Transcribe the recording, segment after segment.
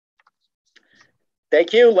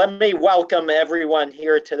Thank you. Let me welcome everyone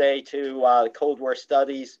here today to the Cold War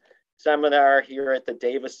Studies seminar here at the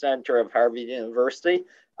Davis Center of Harvard University.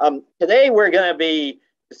 Today we're going to be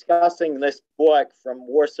discussing this book, From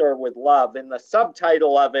Warsaw with Love, and the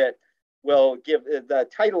subtitle of it will give, the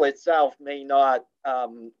title itself may not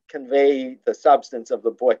convey the substance of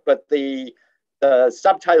the book, but the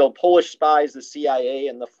subtitle, Polish Spies, the CIA,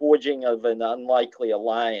 and the Forging of an Unlikely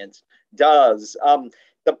Alliance, does.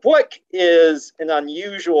 The book is an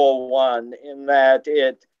unusual one in that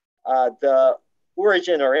the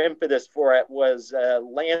origin or impetus for it was a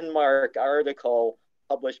landmark article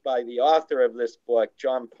published by the author of this book,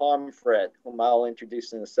 John Pomfret, whom I'll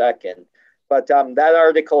introduce in a second. But that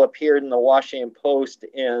article appeared in the Washington Post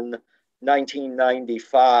in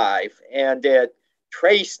 1995, and it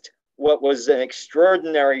traced what was an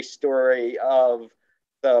extraordinary story of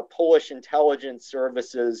the Polish intelligence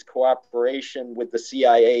services cooperation with the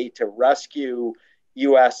CIA to rescue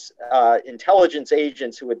US intelligence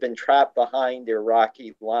agents who had been trapped behind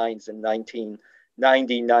Iraqi lines in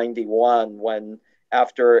 1990-91 when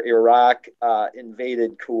after Iraq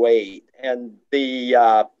invaded Kuwait. And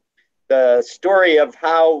the story of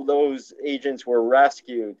how those agents were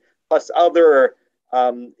rescued, plus other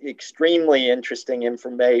extremely interesting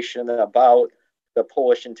information about the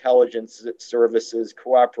Polish intelligence services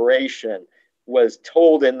cooperation, was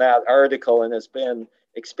told in that article and has been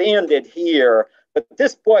expanded here. But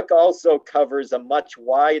this book also covers a much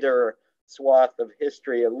wider swath of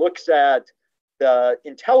history. It looks at the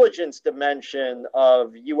intelligence dimension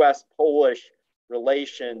of US-Polish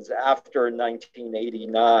relations after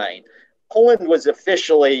 1989. Poland was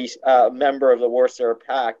officially a member of the Warsaw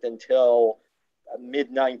Pact until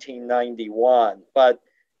mid-1991, but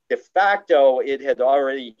de facto, it had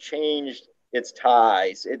already changed its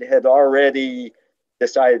ties. It had already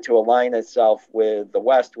decided to align itself with the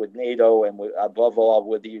West, with NATO, and above all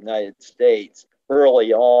with the United States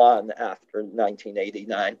early on after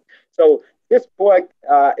 1989. So this book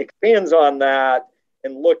expands on that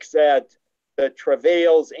and looks at the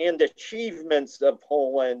travails and achievements of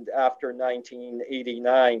Poland after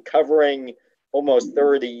 1989, covering almost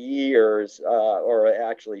 30 years, or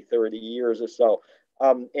actually 30 years or so.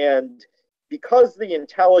 And because the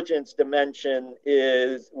intelligence dimension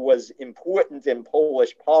was important in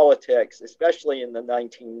Polish politics, especially in the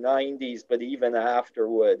 1990s, but even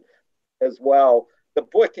afterward as well, the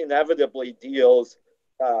book inevitably deals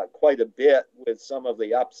quite a bit with some of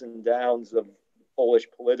the ups and downs of the Polish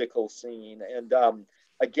political scene. And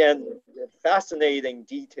again, fascinating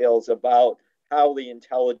details about how the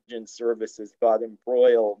intelligence services got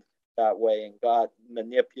embroiled that way and got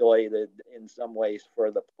manipulated in some ways for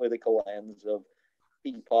the political ends of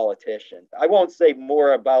key politicians. I won't say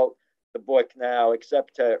more about the book now,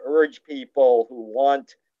 except to urge people who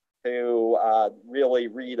want to really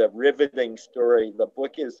read a riveting story. The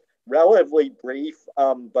book is relatively brief,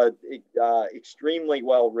 but extremely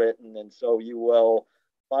well written, and so you will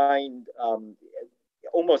find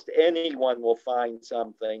almost anyone will find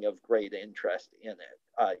something of great interest in it.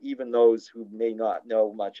 Even those who may not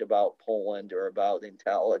know much about Poland or about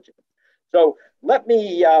intelligence. So let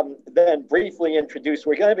me then briefly introduce,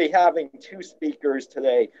 we're going to be having two speakers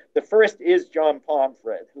today. The first is John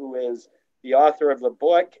Pomfret, who is the author of the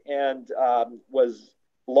book and was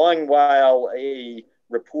long while a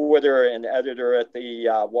reporter and editor at the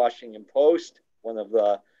Washington Post, one of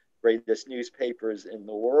the greatest newspapers in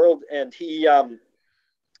the world. And he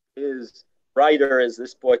is writer, as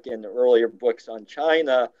this book and earlier books on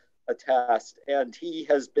China attest, and he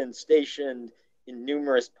has been stationed in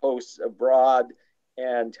numerous posts abroad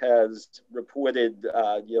and has reported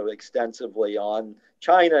extensively on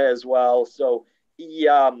China as well. So he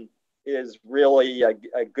is really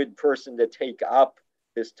a good person to take up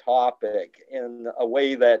this topic in a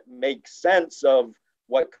way that makes sense of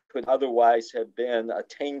what could otherwise have been a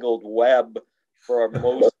tangled web for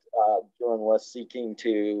most journalists seeking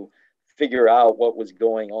to figure out what was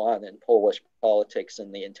going on in Polish politics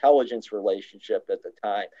and the intelligence relationship at the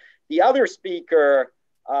time. The other speaker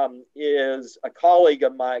is a colleague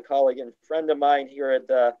of mine, and friend of mine here at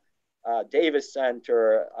the Davis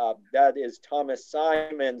Center. That is Thomas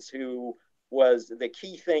Simons, who was the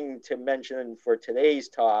key thing to mention for today's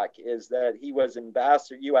talk, is that he was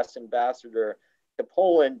U.S. ambassador to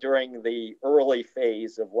Poland during the early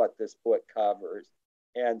phase of what this book covers.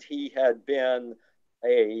 And he had been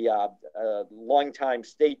a longtime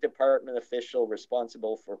State Department official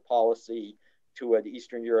responsible for policy toward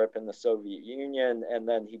Eastern Europe and the Soviet Union. And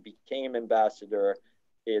then he became ambassador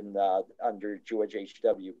under George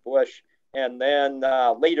H.W. Bush. And then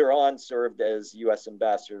later on served as U.S.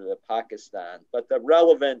 ambassador to Pakistan. But the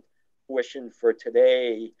relevant tuition for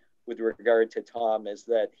today with regard to Tom is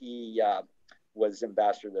that he was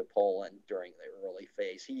ambassador to Poland during the early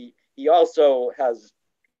phase. He also has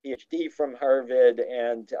a PhD from Harvard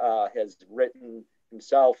and has written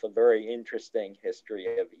himself a very interesting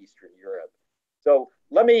history of Eastern Europe. So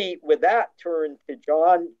let me, with that, turn to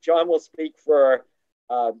John. John will speak for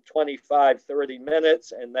 25, 30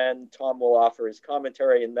 minutes, and then Tom will offer his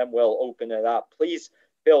commentary, and then we'll open it up. Please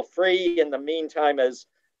feel free in the meantime, as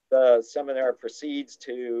the seminar proceeds,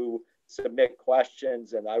 to submit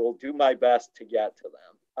questions, and I will do my best to get to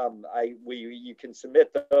them. You can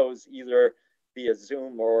submit those either via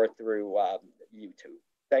Zoom or through YouTube.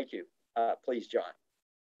 Thank you. Please, John.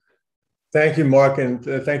 Thank you, Mark, and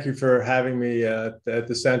thank you for having me at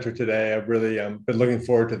the center today. I've really been looking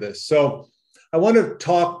forward to this. So I want to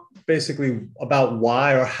talk basically about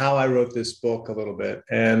why or how I wrote this book a little bit.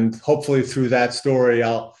 And hopefully through that story,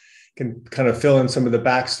 can kind of fill in some of the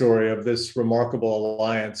backstory of this remarkable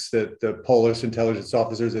alliance that the Polish intelligence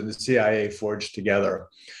officers and the CIA forged together.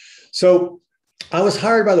 So I was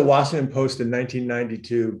hired by the Washington Post in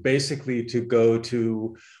 1992, basically to go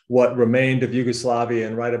to what remained of Yugoslavia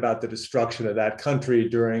and write about the destruction of that country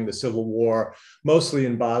during the Civil War, mostly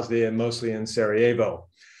in Bosnia and mostly in Sarajevo,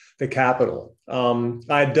 the capital.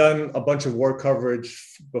 I'd done a bunch of war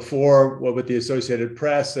coverage before with the Associated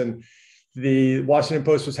Press, and the Washington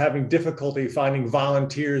Post was having difficulty finding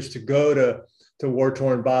volunteers to go to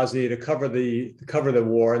war-torn Bosnia to cover the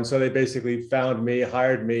war. And so they basically found me,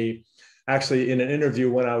 hired me, actually in an interview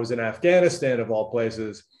when I was in Afghanistan, of all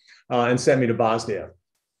places, and sent me to Bosnia.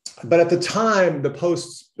 But at the time, the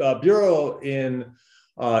Post's bureau in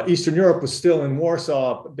Eastern Europe was still in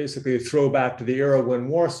Warsaw, basically a throwback to the era when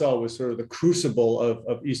Warsaw was sort of the crucible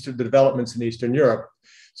of the developments in Eastern Europe.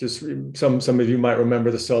 Just some of you might remember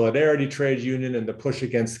the Solidarity Trade Union and the push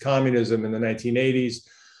against communism in the 1980s,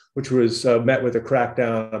 which was met with a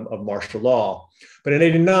crackdown of martial law. But in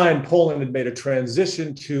 '89, Poland had made a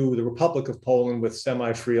transition to the Republic of Poland with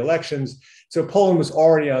semi-free elections. So Poland was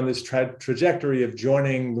already on this trajectory of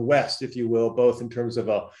joining the West, if you will, both in terms of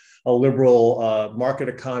a liberal market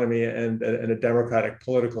economy and a democratic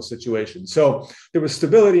political situation. So there was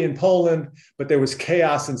stability in Poland, but there was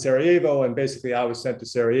chaos in Sarajevo, and basically I was sent to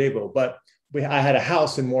Sarajevo. But I had a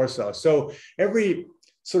house in Warsaw. So every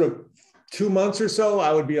sort of 2 months or so,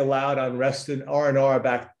 I would be allowed on rest in R&R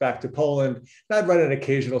back to Poland. And I'd write an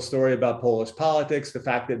occasional story about Polish politics, the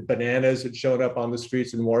fact that bananas had shown up on the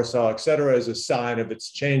streets in Warsaw, et cetera, as a sign of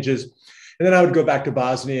its changes. And then I would go back to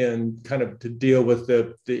Bosnia and kind of to deal with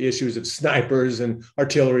the issues of snipers and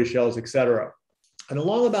artillery shells, et cetera. And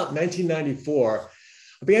along about 1994,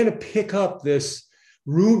 I began to pick up these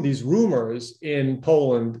rumors in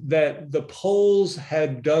Poland that the Poles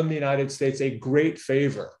had done the United States a great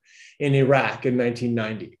favor in Iraq in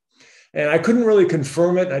 1990. And I couldn't really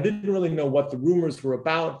confirm it. I didn't really know what the rumors were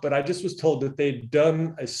about, but I just was told that they'd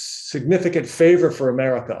done a significant favor for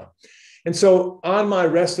America. And so on my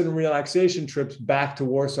rest and relaxation trips back to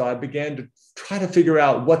Warsaw, I began to try to figure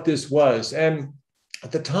out what this was. And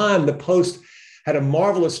at the time, the Post had a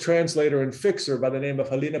marvelous translator and fixer by the name of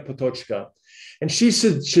Halina Potoczka. And she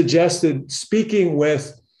suggested speaking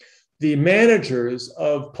with the managers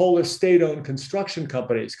of Polish state-owned construction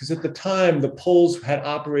companies, because at the time, the Poles had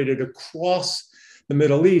operated across the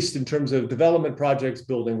Middle East in terms of development projects,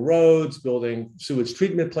 building roads, building sewage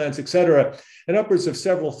treatment plants, et cetera. And upwards of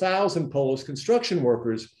several thousand Polish construction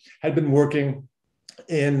workers had been working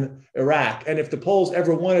in Iraq. And if the Poles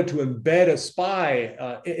ever wanted to embed a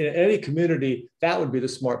spy in any community, that would be the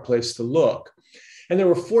smart place to look. And there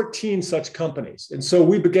were 14 such companies. And so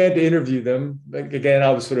we began to interview them. Again,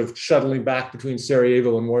 I was sort of shuttling back between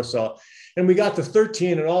Sarajevo and Warsaw. And we got to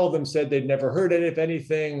 13, and all of them said they'd never heard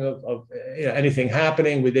anything of anything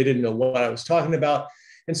happening. They didn't know what I was talking about.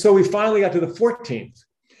 And so we finally got to the 14th.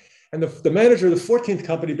 And the manager of the 14th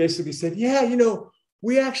company basically said, yeah,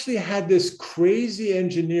 we actually had this crazy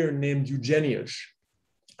engineer named Eugeniusz.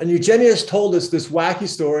 And Eugeniusz told us this wacky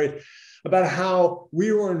story about how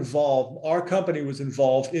we were involved, our company was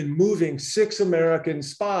involved in moving 6 American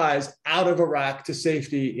spies out of Iraq to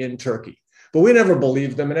safety in Turkey. But we never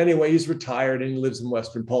believed them. And anyway, he's retired and he lives in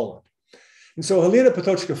Western Poland. And so Halina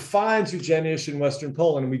Potoczka finds Eugeniusz in Western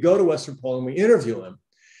Poland, and we go to Western Poland, we interview him.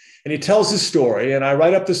 And he tells his story, and I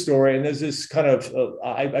write up the story, and there's this kind of,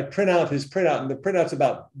 I print out his printout, and the printout's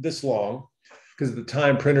about this long, because at the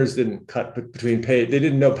time printers didn't cut between pages. They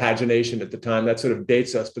didn't know pagination at the time. That sort of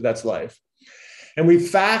dates us, but that's life. And we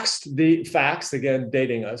faxed the fax, again,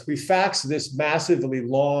 dating us. We faxed this massively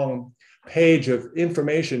long page of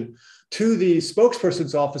information to the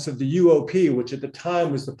spokesperson's office of the UOP, which at the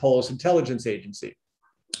time was the Polish intelligence agency.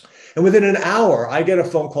 And within an hour, I get a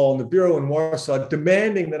phone call in the bureau in Warsaw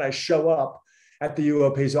demanding that I show up at the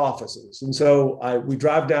UOP's offices. And so we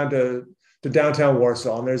drive down to downtown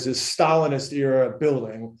Warsaw, and there's this Stalinist era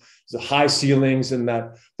building, the high ceilings and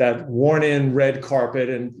that worn in red carpet,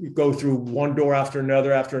 and you go through one door after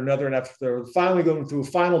another, and after finally going through a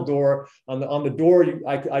final door. On the door,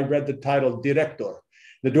 I read the title Director.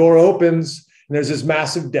 The door opens, and there's this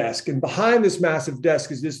massive desk, and behind this massive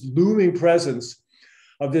desk is this looming presence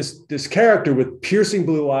of this character with piercing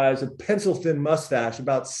blue eyes, a pencil thin mustache,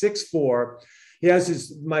 about 6'4". He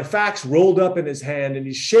has my fax rolled up in his hand, and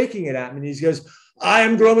he's shaking it at me. And he goes, "I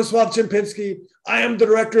am Gromosław Czempinski. I am the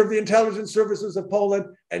director of the intelligence services of Poland,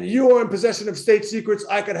 and you are in possession of state secrets.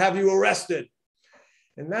 I could have you arrested."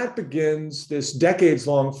 And that begins this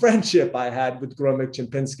decades-long friendship I had with Gromik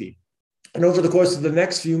Czempinski. And over the course of the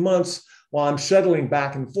next few months, while I'm shuttling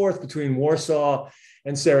back and forth between Warsaw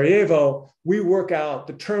and Sarajevo, we work out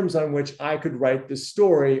the terms on which I could write this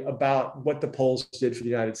story about what the Poles did for the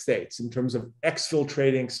United States in terms of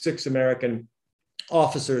exfiltrating 6 American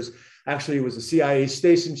officers. Actually, it was a CIA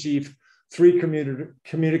station chief, 3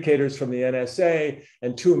 communicators from the NSA,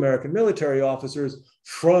 and 2 American military officers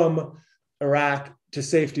from Iraq to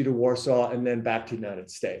safety to Warsaw and then back to the United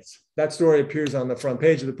States. That story appears on the front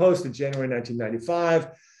page of the Post in January 1995.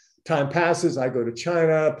 Time passes, I go to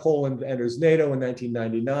China, Poland enters NATO in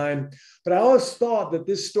 1999. But I always thought that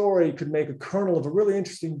this story could make a kernel of a really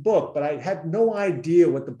interesting book, but I had no idea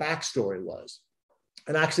what the backstory was.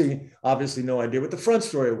 And actually, obviously, no idea what the front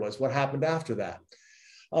story was, what happened after that.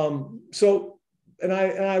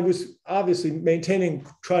 I was obviously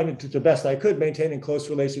trying to the best I could, maintaining close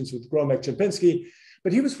relations with Gromik Czempinski,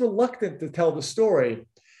 but he was reluctant to tell the story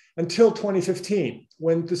until 2015,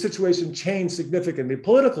 when the situation changed significantly. The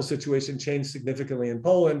political situation changed significantly in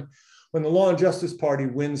Poland when the Law and Justice Party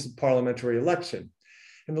wins the parliamentary election.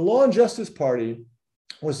 And the Law and Justice Party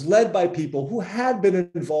was led by people who had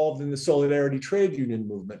been involved in the Solidarity trade union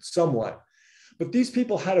movement somewhat. But these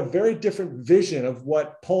people had a very different vision of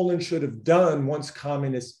what Poland should have done once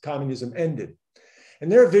communism ended.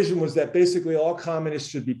 And their vision was that basically all communists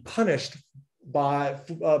should be punished by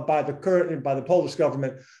the Polish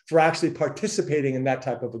government for actually participating in that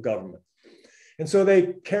type of a government. And so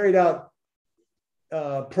they carried out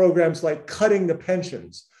programs like cutting the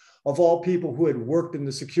pensions of all people who had worked in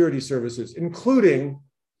the security services, including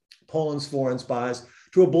Poland's foreign spies,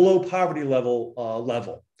 to a below poverty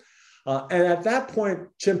level. And at that point,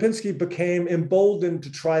 Czempinski became emboldened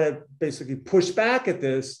to try to basically push back at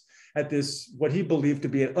this, what he believed to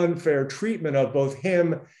be an unfair treatment of both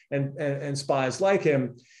him and spies like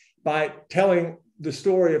him, by telling the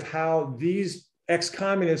story of how these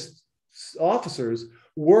ex-communist officers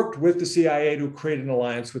worked with the CIA to create an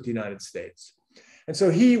alliance with the United States. And so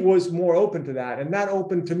he was more open to that. And that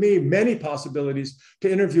opened to me many possibilities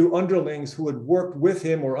to interview underlings who had worked with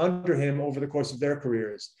him or under him over the course of their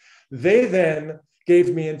careers. They then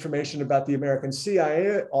gave me information about the American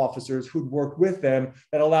CIA officers who'd worked with them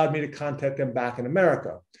that allowed me to contact them back in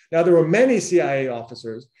America. Now, there were many CIA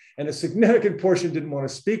officers, and a significant portion didn't want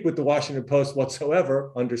to speak with the Washington Post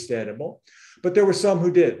whatsoever, understandable, but there were some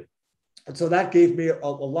who did. And so that gave me a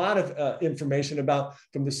lot of information about,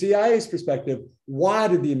 from the CIA's perspective, why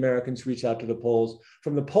did the Americans reach out to the Poles?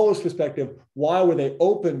 From the Polish perspective, why were they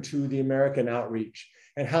open to the American outreach,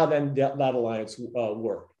 and how then that alliance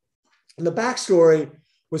worked? And the backstory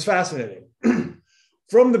was fascinating.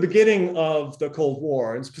 From the beginning of the Cold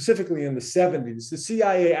War, and specifically in the 70s, the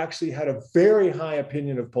CIA actually had a very high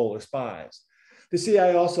opinion of Polish spies. The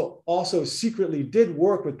CIA also secretly did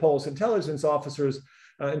work with Polish intelligence officers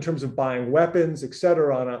in terms of buying weapons, et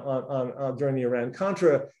cetera, during the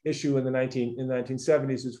Iran-Contra issue in the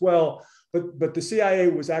 1970s as well. But the CIA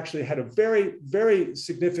was actually had a very, very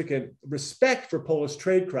significant respect for Polish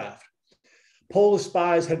tradecraft. Polish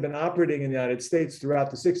spies had been operating in the United States throughout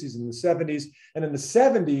the 60s and the 70s. And in the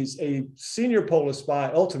 70s, a senior Polish spy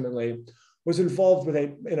ultimately was involved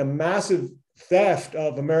in a massive theft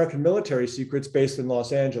of American military secrets based in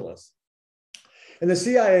Los Angeles. And the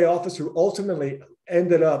CIA officer who ultimately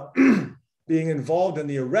ended up being involved in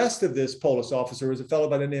the arrest of this Polish officer was a fellow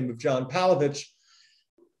by the name of John Palowicz,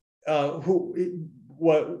 who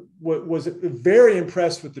was very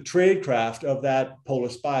impressed with the tradecraft of that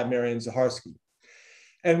Polish spy, Marian Zacharski.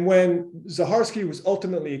 And when Zacharski was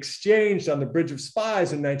ultimately exchanged on the Bridge of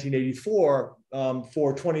Spies in 1984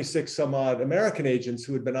 for 26 some odd American agents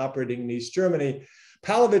who had been operating in East Germany,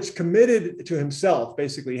 Palowicz committed to himself,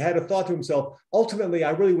 basically, had a thought to himself, ultimately,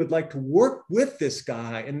 I really would like to work with this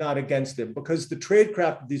guy and not against him, because the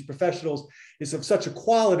tradecraft of these professionals is of such a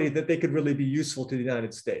quality that they could really be useful to the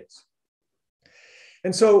United States.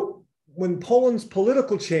 And so when Poland's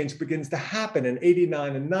political change begins to happen in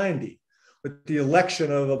 89 and 90, with the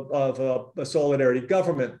election of a solidarity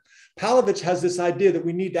government, Palevich has this idea that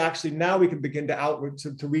we need to actually, now we can begin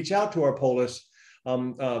to reach out to our Polish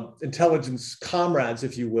intelligence comrades,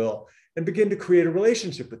 if you will, and begin to create a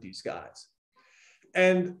relationship with these guys.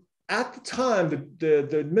 And at the time,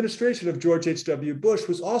 the administration of George H.W. Bush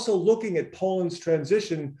was also looking at Poland's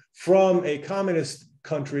transition from a communist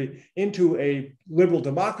country into a liberal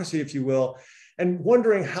democracy, if you will, and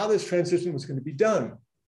wondering how this transition was going to be done.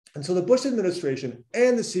 And so the Bush administration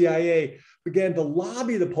and the CIA began to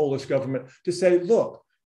lobby the Polish government to say, look,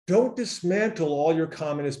 don't dismantle all your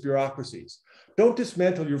communist bureaucracies. Don't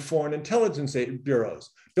dismantle your foreign intelligence bureaus.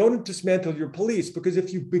 Don't dismantle your police, because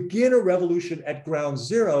if you begin a revolution at ground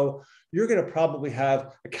zero, you're going to probably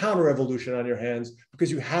have a counter-revolution on your hands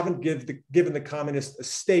because you haven't given the communists a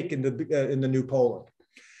stake in the new Poland.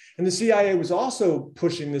 And the CIA was also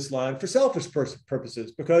pushing this line for selfish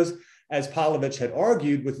purposes, because as Palevich had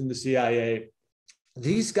argued within the CIA,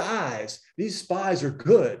 these guys, these spies are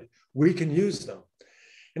good. We can use them.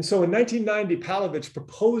 And so in 1990, Palevich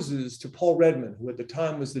proposes to Paul Redman, who at the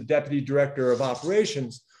time was the deputy director of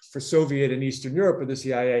operations for Soviet and Eastern Europe of the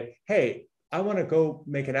CIA, hey, I want to go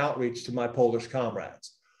make an outreach to my Polish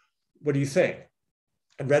comrades. What do you think?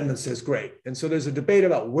 And Redman says, great. And so there's a debate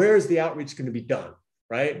about where is the outreach going to be done,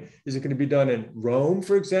 right? Is it going to be done in Rome,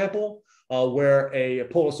 for example, where a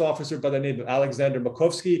Polish officer by the name of Alexander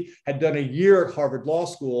Makowski had done a year at Harvard Law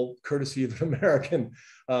School, courtesy of an American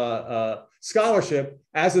scholarship,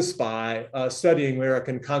 as a spy studying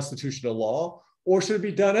American constitutional law, or should it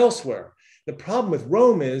be done elsewhere? The problem with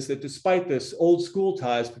Rome is that despite this old school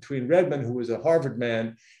ties between Redman, who was a Harvard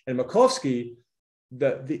man, and Makowski,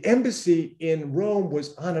 the embassy in Rome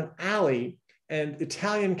was on an alley, and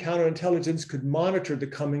Italian counterintelligence could monitor the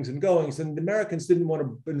comings and goings, and the Americans didn't want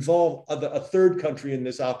to involve a third country in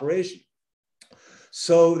this operation.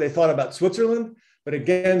 So they thought about Switzerland, but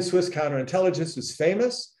again, Swiss counterintelligence was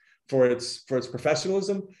famous for its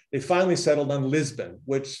professionalism. They finally settled on Lisbon,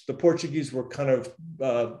 which the Portuguese were kind of,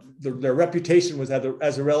 their reputation was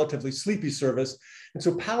as a relatively sleepy service. And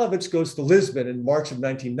so Palevich goes to Lisbon in March of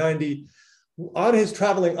 1990.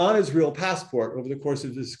 Traveling on his real passport over the course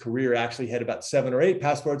of his career, actually had about 7 or 8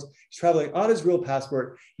 passports. He's traveling on his real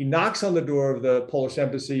passport. He knocks on the door of the Polish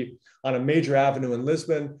embassy on a major avenue in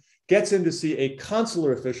Lisbon, gets in to see a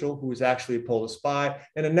consular official who is actually a Polish spy,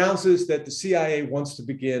 and announces that the CIA wants to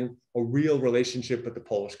begin a real relationship with the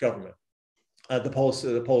Polish government, the Polish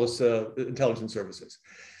intelligence services.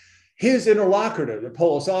 His interlocutor, the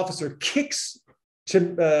Polish officer, kicks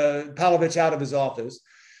Palevich out of his office,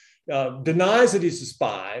 denies that he's a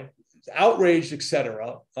spy, outraged,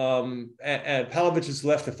 etc. And Palevich is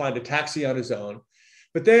left to find a taxi on his own.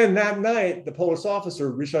 But then that night, the Polish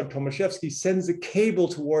officer, Ryszard Tomaszewski, sends a cable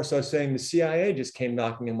to Warsaw saying, the CIA just came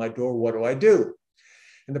knocking on my door, what do I do?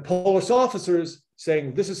 And the Polish officers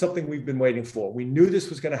saying, this is something we've been waiting for. We knew this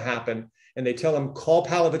was going to happen. And they tell him, call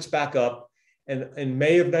Palevich back up. And in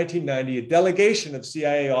May of 1990, a delegation of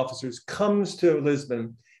CIA officers comes to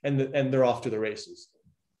Lisbon, and they're off to the races.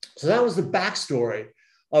 So that was the backstory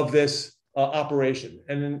of this operation.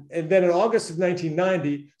 And then in August of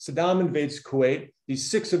 1990, Saddam invades Kuwait. These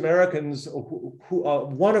 6 Americans,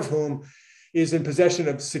 one of whom is in possession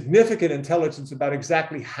of significant intelligence about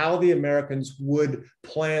exactly how the Americans would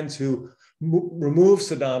plan to remove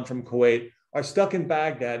Saddam from Kuwait, are stuck in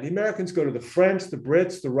Baghdad. The Americans go to the French, the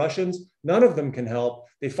Brits, the Russians. None of them can help.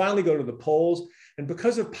 They finally go to the Poles. And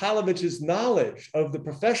because of Palevich's knowledge of the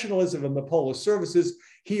professionalism of the Polish services,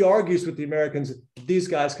 he argues with the Americans, these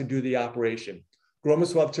guys can do the operation.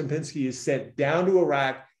 Gromosław Czempinski is sent down to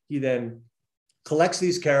Iraq. He then collects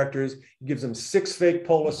these characters, he gives them 6 fake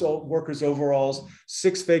Polish workers' overalls,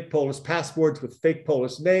 6 fake Polish passports with fake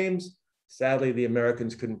Polish names. Sadly, the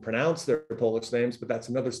Americans couldn't pronounce their Polish names, but that's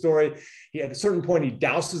another story. At a certain point, he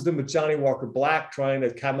douses them with Johnny Walker Black, trying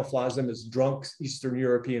to camouflage them as drunk Eastern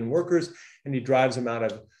European workers, and he drives them out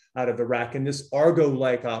of Iraq in this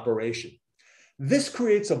Argo-like operation. This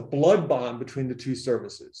creates a blood bond between the two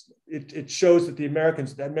services. It shows that the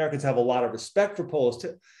Americans have a lot of respect for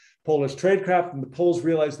Polish tradecraft, and the Poles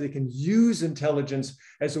realize they can use intelligence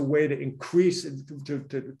as a way to increase,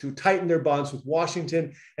 to tighten their bonds with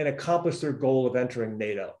Washington and accomplish their goal of entering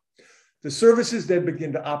NATO. The services then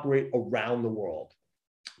begin to operate around the world.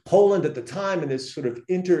 Poland at the time, in this sort of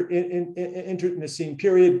internecine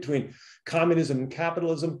period between communism and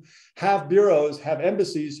capitalism, have bureaus, have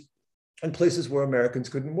embassies in places where Americans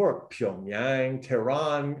couldn't work: Pyongyang,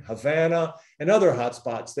 Tehran, Havana, and other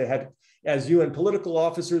hotspots. They had, as UN political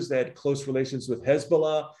officers, they had close relations with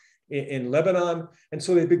Hezbollah in Lebanon. And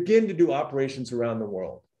so they begin to do operations around the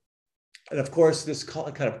world. And of course, this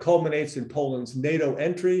kind of culminates in Poland's NATO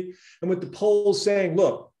entry, and with the Poles saying,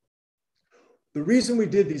 look, the reason we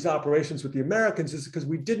did these operations with the Americans is because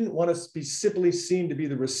we didn't want to be simply seen to be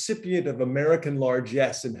the recipient of American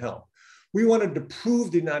largesse and help. We wanted to prove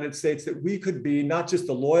to the United States that we could be not just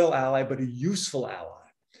a loyal ally, but a useful ally.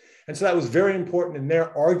 And so that was very important in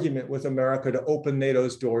their argument with America to open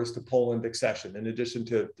NATO's doors to Poland accession, in addition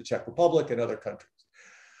to the Czech Republic and other countries.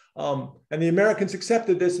 And the Americans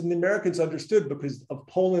accepted this, and the Americans understood because of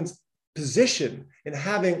Poland's position in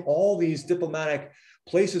having all these diplomatic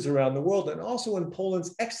places around the world, and also in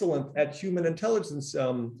Poland's excellence at human intelligence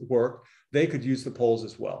work, they could use the Poles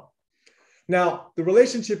as well. Now, the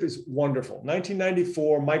relationship is wonderful.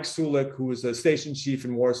 1994, Mike Sulik, who was a station chief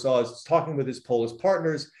in Warsaw, is talking with his Polish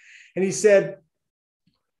partners, and he said,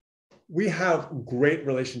 we have a great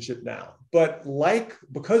relationship now, but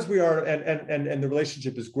because we are, and the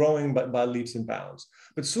relationship is growing by leaps and bounds.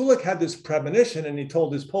 But Sulik had this premonition, and he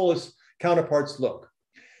told his Polish counterparts, look,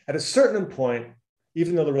 at a certain point,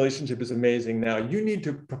 even though the relationship is amazing now, you need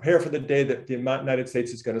to prepare for the day that the United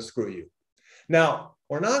States is going to screw you. Now,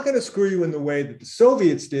 we're not going to screw you in the way that the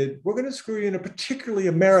Soviets did. We're going to screw you in a particularly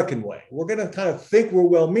American way. We're going to kind of think we're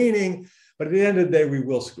well-meaning, but at the end of the day, we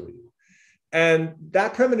will screw you. And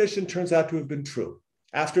that premonition turns out to have been true.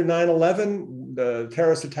 After 9/11, the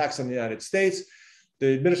terrorist attacks on the United States,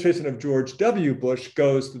 the administration of George W. Bush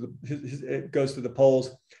goes to the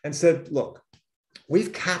Poles and said, look,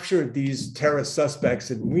 we've captured these terrorist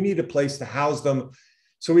suspects and we need a place to house them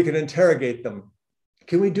so we can interrogate them.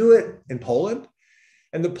 Can we do it in Poland?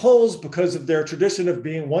 And the Poles, because of their tradition of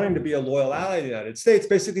wanting to be a loyal ally of the United States,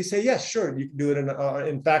 basically say, yes, sure, you can do it.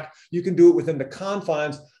 In fact, you can do it within the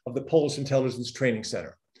confines of the Polish Intelligence Training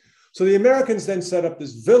Center. So the Americans then set up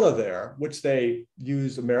this villa there, which they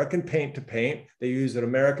use American paint to paint. They use an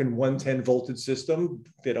American 110 voltage system.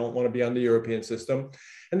 They don't want to be on the European system.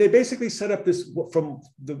 And they basically set up this,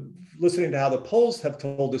 listening to how the Poles have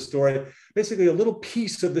told the story, basically a little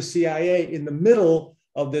piece of the CIA in the middle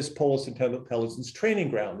of this Polish intelligence training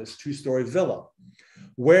ground, this two-story villa,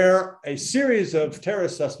 where a series of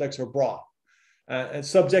terrorist suspects are brought and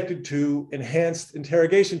subjected to enhanced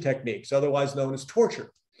interrogation techniques, otherwise known as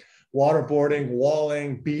torture. Waterboarding,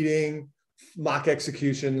 walling, beating, mock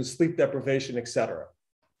executions, sleep deprivation, etc.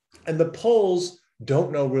 And the Poles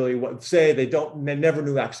don't know really what to say. They never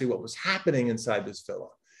knew actually what was happening inside this villa.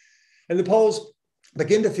 And the Poles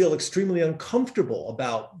begin to feel extremely uncomfortable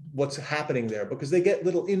about what's happening there because they get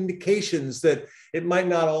little indications that it might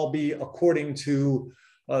not all be according to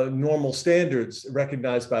normal standards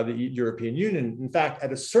recognized by the European Union. In fact,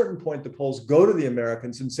 at a certain point, the Poles go to the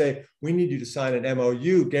Americans and say, we need you to sign an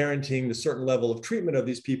MOU guaranteeing the certain level of treatment of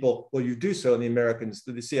these people. Well, you do so, and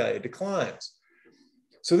the CIA declines.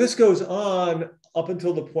 So this goes on up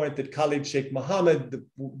until the point that Khalid Sheikh Mohammed,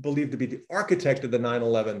 believed to be the architect of the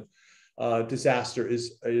 9/11 disaster,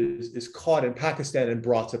 is caught in Pakistan and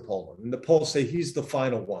brought to Poland. And the Poles say he's the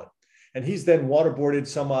final one. And he's then waterboarded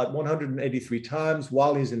some 183 times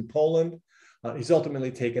while he's in Poland. He's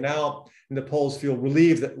ultimately taken out, and the Poles feel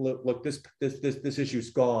relieved that, look, this issue's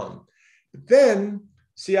gone. But then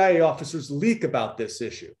CIA officers leak about this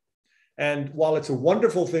issue. And while it's a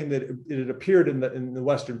wonderful thing that it appeared in the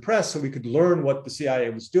Western press so we could learn what the CIA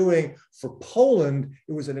was doing, for Poland,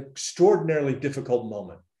 it was an extraordinarily difficult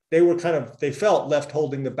moment. They felt left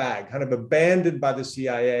holding the bag, kind of abandoned by the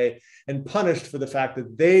CIA and punished for the fact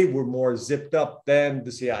that they were more zipped up than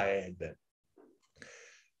the CIA had been.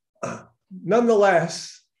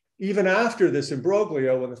 Nonetheless, even after this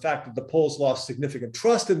imbroglio and the fact that the Poles lost significant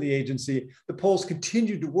trust in the agency, the Poles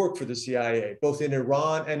continued to work for the CIA, both in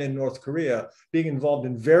Iran and in North Korea, being involved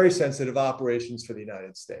in very sensitive operations for the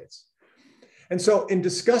United States. And so in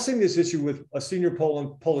discussing this issue with a senior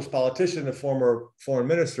Polish politician, a former foreign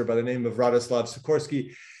minister by the name of Radoslaw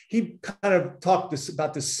Sikorski, he kind of talked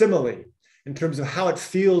about this simile in terms of how it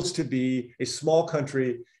feels to be a small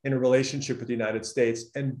country in a relationship with the United States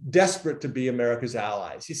and desperate to be America's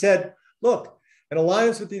allies. He said, look, an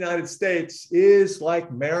alliance with the United States is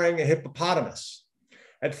like marrying a hippopotamus.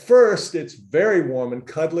 At first, it's very warm and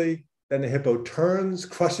cuddly. Then the hippo turns,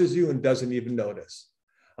 crushes you, and doesn't even notice.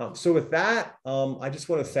 So with that, I just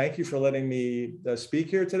want to thank you for letting me speak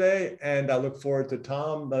here today. And I look forward to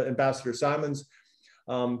Tom, Ambassador Simon's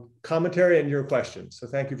commentary and your questions. So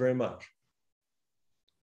thank you very much.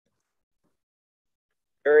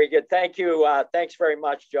 Very good. Thank you. Thanks very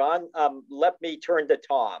much, John. Let me turn to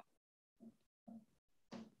Tom.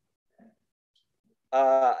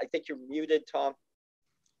 I think you're muted, Tom.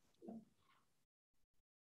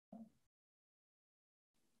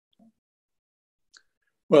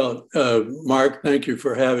 Well, Mark, thank you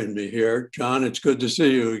for having me here. John, it's good to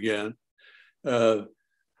see you again. That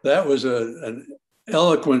was an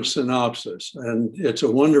eloquent synopsis, and it's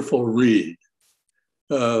a wonderful read.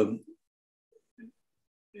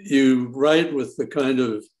 You write with the kind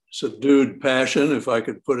of subdued passion, if I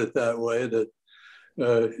could put it that way, that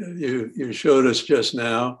you showed us just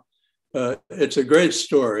now. It's a great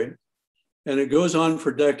story, and it goes on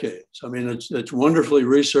for decades. I mean, it's wonderfully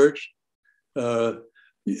researched.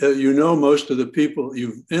 You know most of the people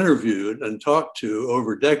you've interviewed and talked to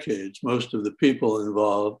over decades, most of the people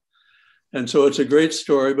involved. And so it's a great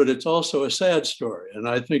story, but it's also a sad story. And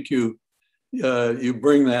I think you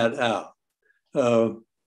bring that out.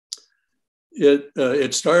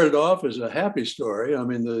 It started off as a happy story. I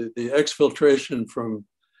mean, the exfiltration from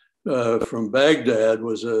Baghdad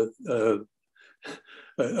was a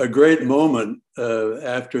great moment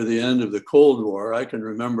after the end of the Cold War. I can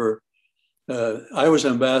remember I was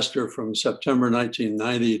ambassador from September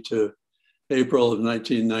 1990 to April of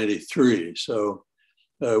 1993. So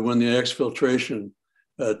when the exfiltration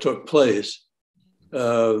took place,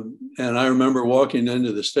 and I remember walking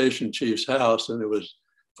into the station chief's house, and it was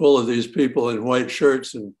full of these people in white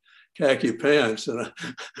shirts and khaki pants. And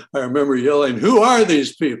I remember yelling, "Who are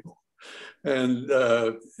these people?" And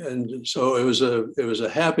so it was a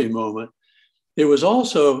happy moment. It was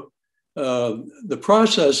also the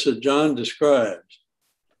process that John describes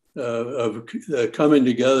of coming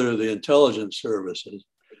together of the intelligence services.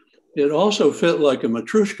 It also fit like a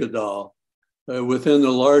matryoshka doll within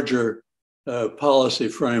the larger policy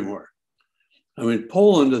framework. I mean,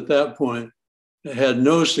 Poland at that point had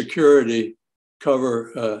no security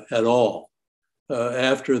cover at all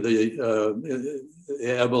after the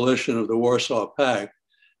abolition of the Warsaw Pact.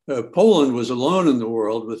 Poland was alone in the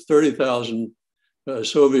world with 30,000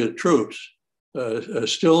 Soviet troops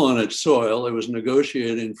still on its soil. It was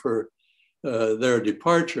negotiating for their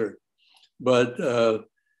departure, but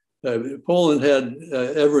Poland had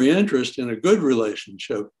every interest in a good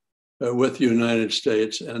relationship with the United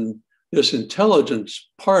States, and this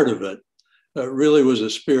intelligence part of it really was a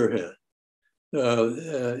spearhead.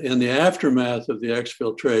 In the aftermath of the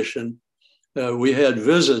exfiltration, we had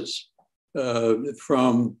visits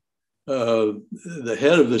from the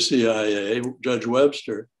head of the CIA, Judge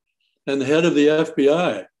Webster, and the head of the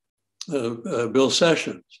FBI, Bill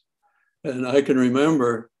Sessions. And I can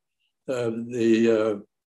remember the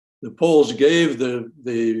Poles gave the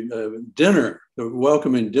dinner, the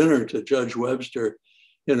welcoming dinner to Judge Webster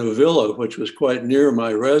in a villa, which was quite near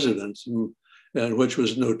my residence, and which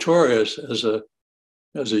was notorious as a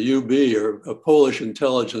UB, or a Polish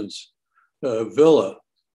intelligence villa.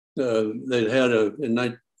 They'd had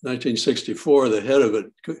in 1964, the head of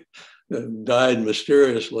it died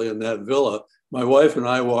mysteriously in that villa. My wife and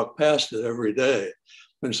I walked past it every day.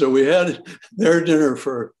 And so we had their dinner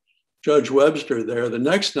for Judge Webster there. The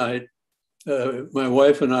next night, my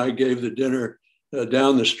wife and I gave the dinner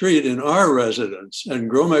down the street in our residence. And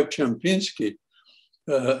Gromek Czempinski,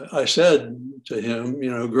 I said to him, you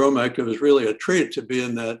know, Gromek, it was really a treat to be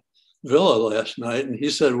in that villa last night. And he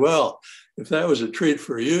said, well, if that was a treat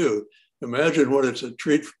for you, imagine what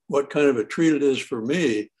kind of a treat it is for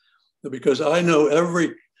me, because I know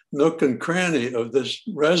every nook and cranny of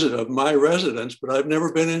of my residence, but I've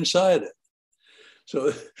never been inside it.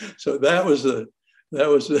 So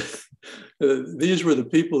these were the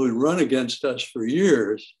people who'd run against us for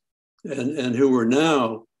years, and who were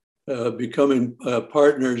now becoming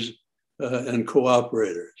partners and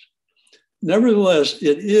cooperators. Nevertheless,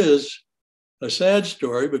 it is a sad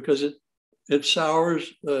story because it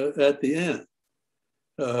sours at the end.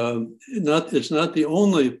 It's not the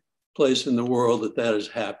only place in the world that has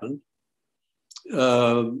happened.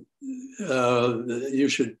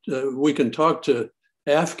 We can talk to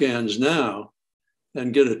Afghans now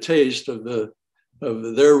and get a taste of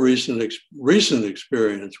their recent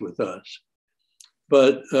experience with us.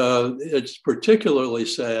 But it's particularly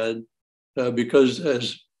sad because,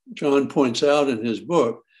 as John points out in his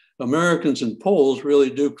book, Americans and Poles really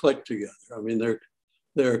do click together. I mean,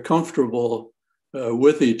 they're comfortable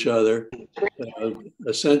with each other.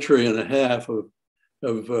 A century and a half of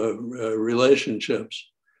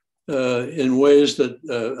relationships in ways that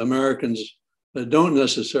Americans don't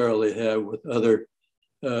necessarily have with other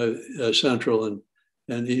Central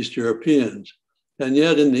and East Europeans. And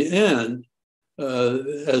yet, in the end,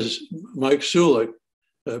 as Mike Sulik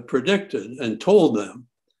predicted and told them,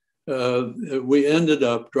 we ended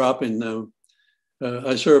up dropping them.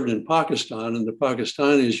 I served in Pakistan, and the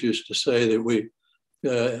Pakistanis used to say that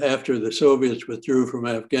after the Soviets withdrew from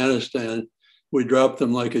Afghanistan, we dropped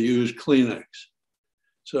them like a used Kleenex.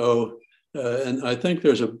 So And I think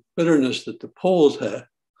there's a bitterness that the Poles had.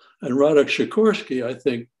 And Radek Sikorski, I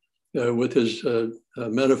think, with his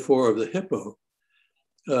metaphor of the hippo.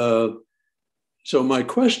 So my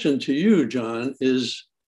question to you, John, is,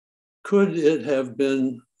 could it have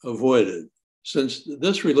been avoided? Since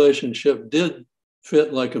this relationship did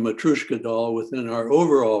fit like a Matryoshka doll within our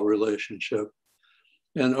overall relationship,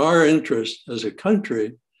 and our interest as a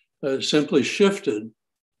country simply shifted.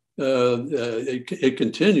 It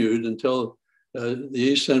continued until the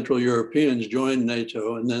East Central Europeans joined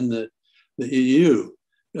NATO and then the EU.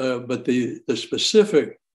 But the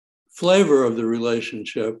specific flavor of the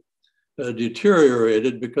relationship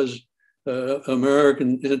deteriorated because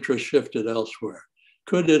American interest shifted elsewhere.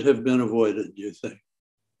 Could it have been avoided, do you think?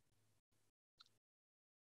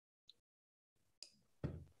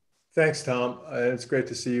 Thanks, Tom. It's great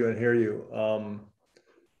to see you and hear you.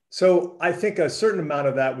 So I think a certain amount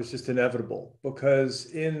of that was just inevitable, because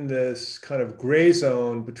in this kind of gray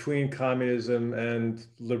zone between communism and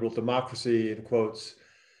liberal democracy, in quotes,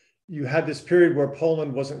 you had this period where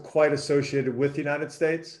Poland wasn't quite associated with the United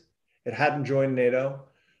States. It hadn't joined NATO.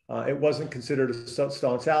 It wasn't considered a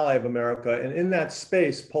staunch ally of America. And in that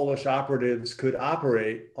space, Polish operatives could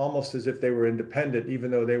operate almost as if they were independent,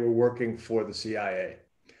 even though they were working for the CIA.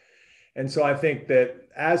 And so I think that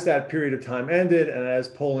as that period of time ended, and as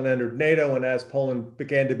Poland entered NATO, and as Poland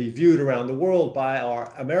began to be viewed around the world by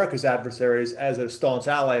America's adversaries as a staunch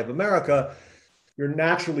ally of America, you're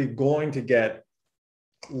naturally going to get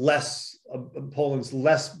Poland's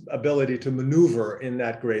less ability to maneuver in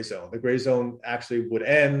that gray zone. The gray zone actually would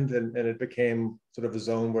end, and it became sort of a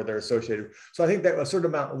zone where they're associated. So I think that a certain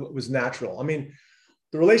amount was natural. I mean,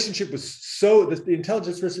 the relationship was the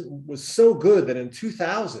intelligence was so good that in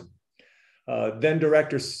 2000, then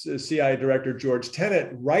CIA Director George Tenet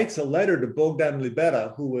writes a letter to Bogdan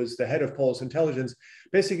Libera, who was the head of Polish intelligence,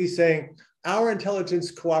 basically saying, our intelligence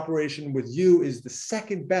cooperation with you is the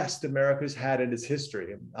second best America's had in its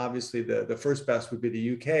history. And obviously, the first best would be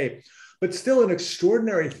the UK, but still an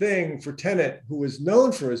extraordinary thing for Tenet, who was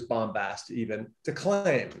known for his bombast even, to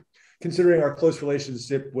claim, considering our close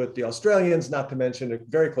relationship with the Australians, not to mention a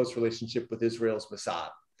very close relationship with Israel's Mossad.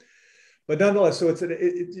 But nonetheless, so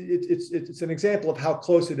it's an example of how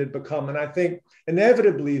close it had become. And I think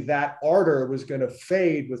inevitably that ardor was going to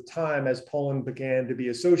fade with time as Poland began to be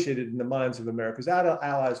associated in the minds of America's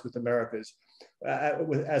allies with America's,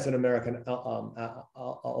 as an American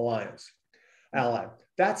ally.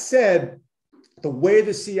 That said, the way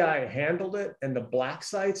the CIA handled it and the black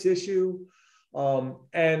sites issue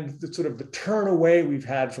and the sort of the turn away we've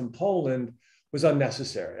had from Poland was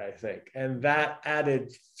unnecessary, I think. And that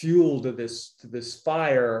added fuel to this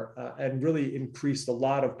fire and really increased a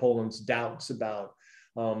lot of Poland's doubts about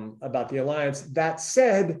the alliance. That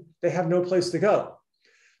said, they have no place to go.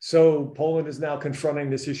 So Poland is now confronting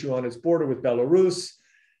this issue on its border with Belarus.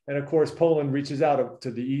 And of course, Poland reaches out to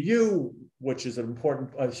the EU, which is a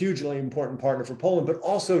hugely important partner for Poland, but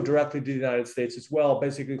also directly to the United States as well,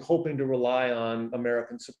 basically hoping to rely on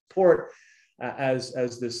American support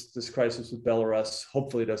as this crisis with Belarus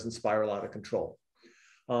hopefully doesn't spiral out of control.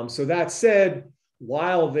 So that said,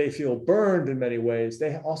 while they feel burned in many ways,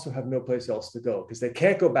 they also have no place else to go because they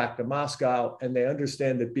can't go back to Moscow, and they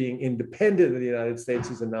understand that being independent of the United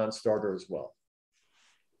States is a non-starter as well.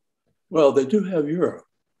 Well, they do have Europe.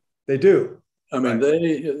 They do. I mean,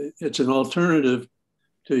 it's an alternative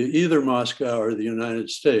to either Moscow or the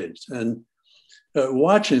United States. And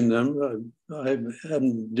watching them, I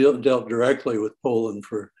haven't dealt directly with Poland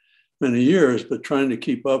for many years, but trying to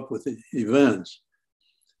keep up with the events.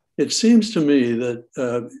 It seems to me that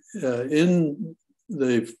in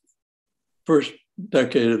the first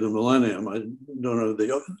decade of the millennium, I don't know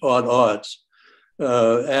the odd odds,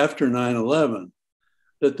 after 9/11,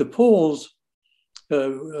 that the Poles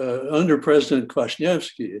under President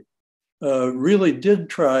Kwasniewski really did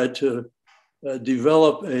try to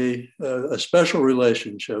develop a special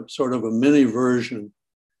relationship, sort of a mini version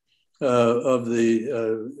of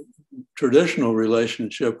the traditional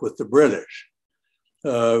relationship with the British,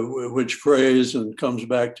 which frays and comes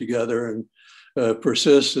back together and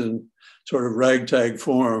persists in sort of ragtag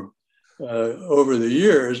form over the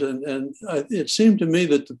years. And it seemed to me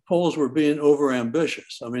that the Poles were being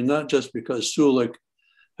overambitious. I mean, not just because Sulik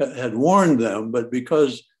had warned them, but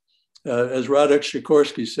because as Radek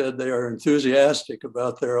Sikorski said, they are enthusiastic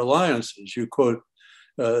about their alliances. You quote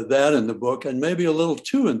that in the book, and maybe a little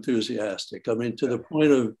too enthusiastic. I mean, to the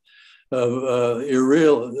point of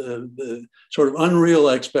sort of unreal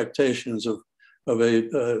expectations of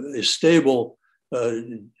a stable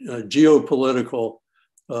geopolitical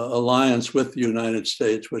alliance with the United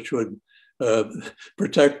States, which would uh,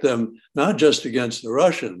 protect them not just against the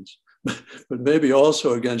Russians, but maybe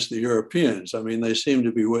also against the Europeans. I mean, they seem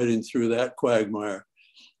to be wading through that quagmire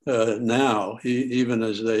now, even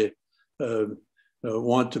as they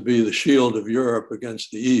want to be the shield of Europe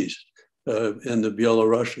against the East in the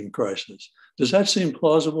Belarusian crisis. Does that seem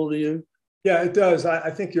plausible to you? Yeah, it does. I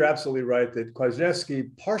think you're absolutely right that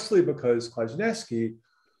Kwasniewski, partially because Kwasniewski,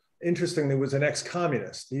 interestingly, was an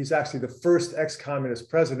ex-communist. He's actually the first ex-communist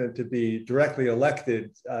president to be directly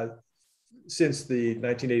elected since the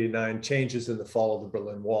 1989 changes in the fall of the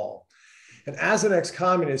Berlin Wall. And as an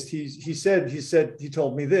ex-communist, he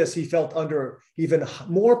told me this, he felt under even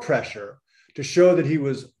more pressure to show that he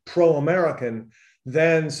was pro-American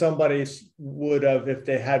than somebody would have if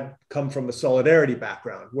they had come from a solidarity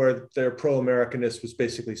background, where their pro-Americanness was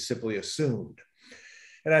basically simply assumed.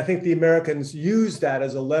 And I think the Americans used that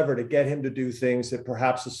as a lever to get him to do things that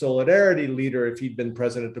perhaps a solidarity leader, if he'd been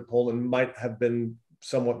president of Poland, might have been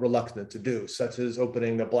somewhat reluctant to do, such as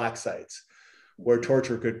opening the black sites where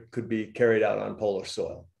torture could be carried out on Polish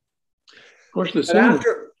soil. Of course,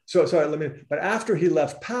 but after he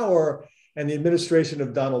left power and the administration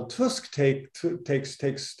of Donald Tusk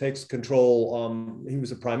takes control, he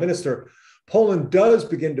was a prime minister, Poland does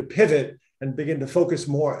begin to pivot and begin to focus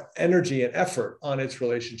more energy and effort on its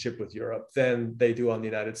relationship with Europe than they do on the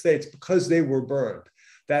United States, because they were burned.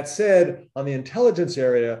 That said, on the intelligence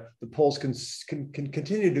area, the Poles can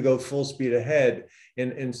continue to go full speed ahead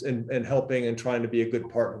in helping and trying to be a good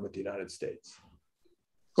partner with the United States.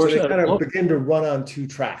 So they kind of begin to run on two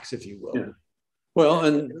tracks, if you will. Yeah. Well,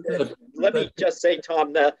 and let me just say,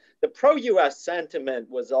 Tom, the pro-US sentiment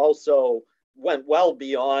went well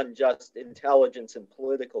beyond just intelligence and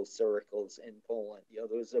political circles in Poland. You know,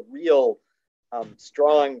 there was a real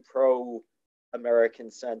strong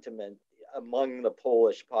pro-American sentiment among the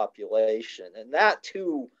Polish population. And that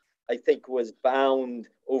too, I think, was bound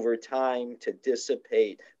over time to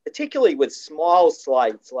dissipate, particularly with small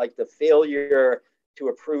slights like the failure to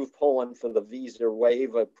approve Poland for the visa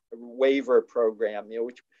waiver program,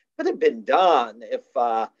 which could have been done if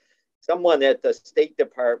someone at the State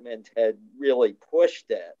Department had really pushed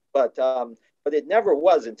it. But it never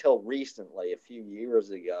was until recently, a few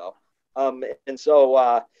years ago. And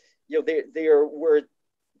so, there were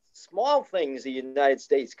small things the United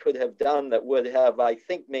States could have done that would have, I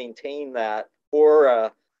think, maintained that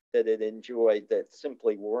aura that it enjoyed that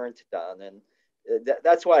simply weren't done. And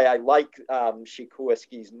that's why I like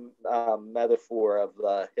Sikorski's metaphor of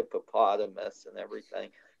the hippopotamus and everything.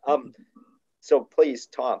 So please,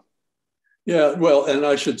 Tom. Yeah, well, and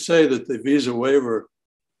I should say that the visa waiver,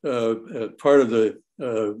 part of the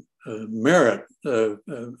merit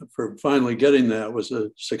for finally getting that was a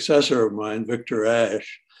successor of mine, Victor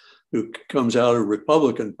Ashe, who comes out of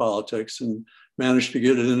Republican politics and managed to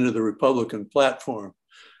get it into the Republican platform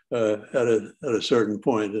at a certain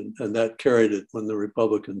point, and that carried it when the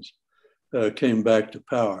Republicans came back to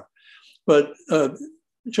power. But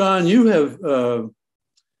John, you have,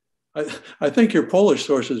 I think your Polish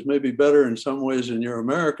sources may be better in some ways than your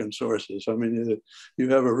American sources. I mean, you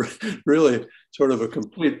have a really sort of a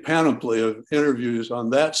complete panoply of interviews on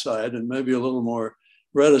that side and maybe a little more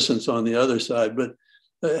reticence on the other side. But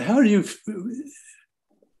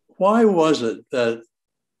why was it that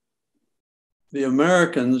the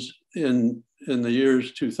Americans in the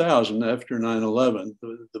years 2000, after 9/11,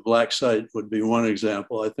 the black site would be one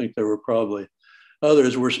example. I think there were probably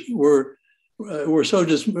others, were so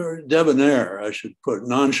just debonair, I should put,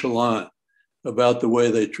 nonchalant about the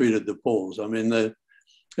way they treated the Poles. I mean,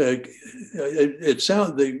 it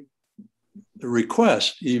sounded, the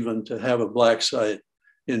request even to have a black site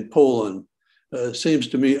in Poland seems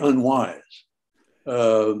to me unwise.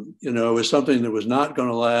 It was something that was not going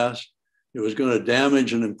to last. It was going to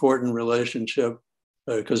damage an important relationship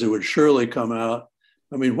because it would surely come out.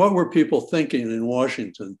 I mean, what were people thinking in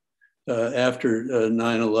Washington after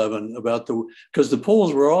 9/11 about because the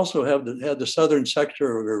Poles were also had the southern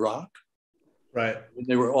sector of Iraq. Right.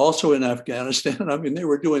 They were also in Afghanistan. I mean, they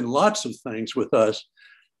were doing lots of things with us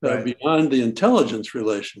beyond the intelligence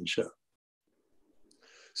relationship.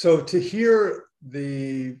 So to hear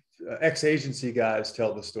the ex-agency guys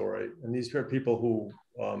tell the story, and these are people who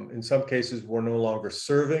in some cases were no longer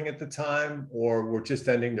serving at the time or were just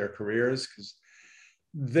ending their careers, because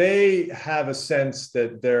they have a sense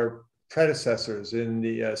that their predecessors in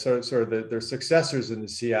the their successors in the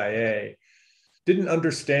CIA didn't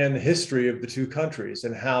understand the history of the two countries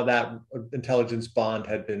and how that intelligence bond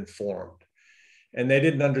had been formed. And they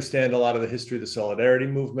didn't understand a lot of the history of the Solidarity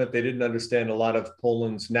movement. They didn't understand a lot of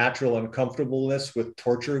Poland's natural uncomfortableness with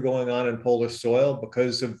torture going on in Polish soil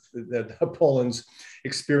because of Poland's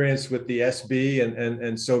experience with the SB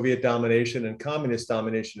and Soviet domination and communist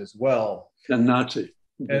domination as well. And Nazi.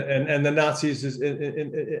 And the Nazis is,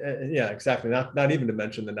 yeah, exactly. Not even to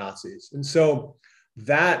mention the Nazis. And so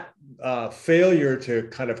that failure to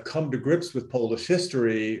kind of come to grips with Polish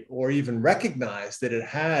history or even recognize that it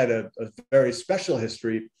had a very special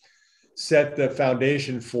history set the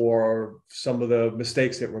foundation for some of the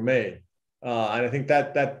mistakes that were made. And I think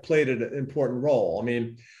that played an important role. I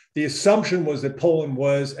mean, the assumption was that Poland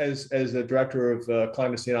was, as the director of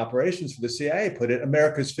clandestine operations for the CIA put it,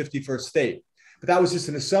 America's 51st state. But that was just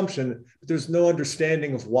an assumption. But there's no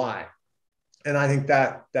understanding of why. And I think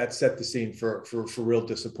that set the scene for real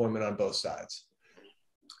disappointment on both sides.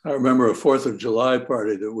 I remember a 4th of July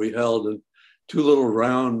party that we held, and two little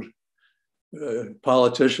round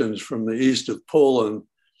politicians from the east of Poland.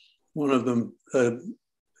 One of them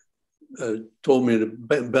told me to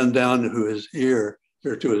bend down to his ear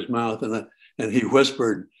or to his mouth, and he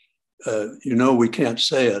whispered, "You know, we can't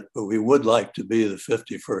say it, but we would like to be the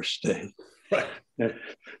 51st state." Right.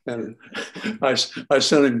 And I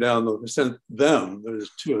sent him down. Sent them.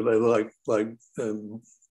 There's two. They look like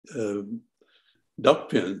duck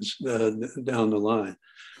pins down the line.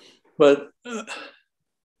 But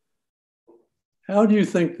how do you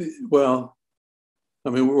think? Well, I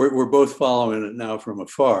mean, we're both following it now from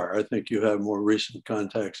afar. I think you have more recent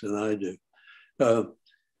contacts than I do.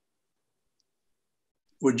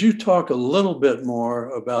 Would you talk a little bit more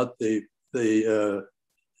about the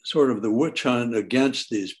sort of the witch hunt against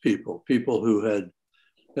these people who had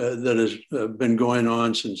that has been going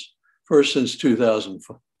on since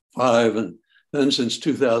 2005 and then since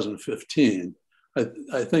 2015.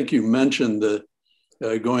 I think you mentioned the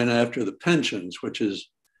going after the pensions, which is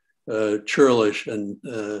churlish and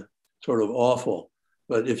sort of awful.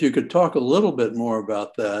 But if you could talk a little bit more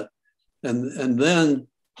about that, and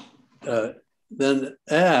then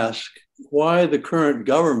ask why the current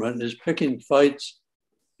government is picking fights.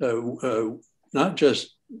 Not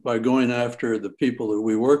just by going after the people that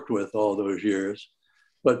we worked with all those years,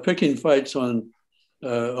 but picking fights on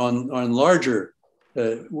larger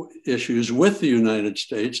issues with the United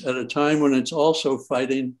States at a time when it's also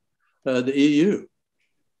fighting the EU.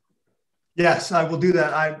 Yes, I will do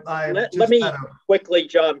that. Let me quickly,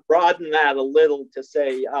 John, broaden that a little to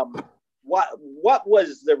say what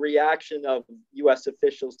was the reaction of U.S.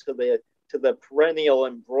 officials to the perennial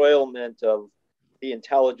embroilment of the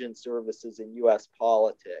intelligence services in U.S.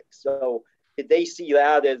 politics? So did they see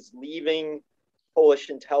that as leaving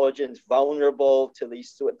Polish intelligence vulnerable to the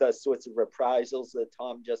sorts of reprisals that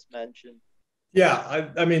Tom just mentioned?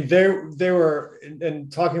 Yeah, I mean, they were, in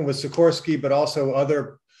talking with Sikorsky, but also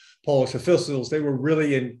other Polish officials, they were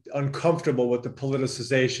really uncomfortable with the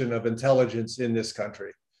politicization of intelligence in this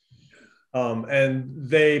country. And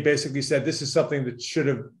they basically said, this is something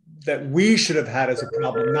that we should have had as a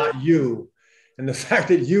problem, not you. And the fact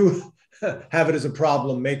that you have it as a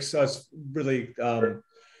problem makes us really,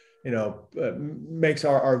 makes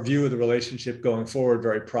our view of the relationship going forward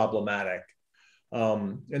very problematic.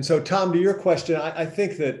 And so, Tom, to your question, I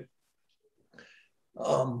think that,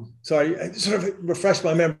 sorry, I sort of refreshed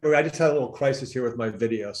my memory. I just had a little crisis here with my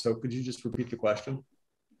video. So could you just repeat the question?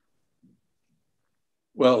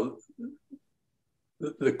 Well,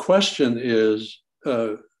 the question is,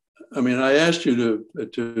 I mean, I asked you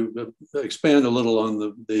to expand a little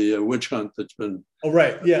on the witch hunt that's been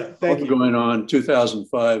going on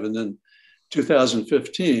 2005 and then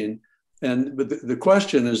 2015. But the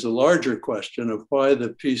question is the larger question of why the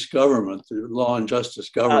peace government, the law and justice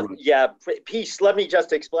government. Peace. Let me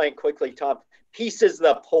just explain quickly, Tom. Peace is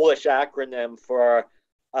the Polish acronym for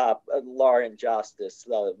law and justice,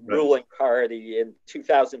 the ruling party in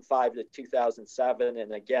 2005 to 2007,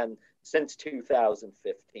 and again since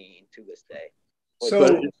 2015 to this day.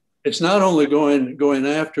 So it's not only going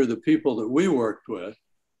after the people that we worked with,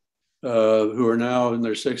 who are now in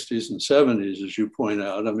their 60s and 70s, as you point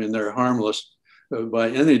out. I mean, they're harmless by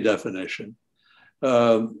any definition.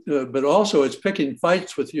 But also it's picking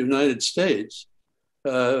fights with the United States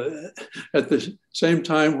at the same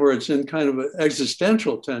time where it's in kind of an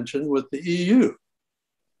existential tension with the EU.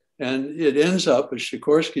 And it ends up, as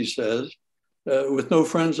Sikorsky says, with no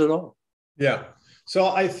friends at all. Yeah. So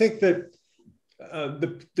I think that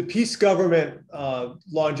the peace government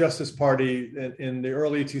Law and Justice Party in the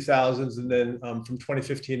early 2000s and then from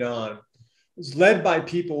 2015 on was led by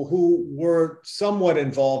people who were somewhat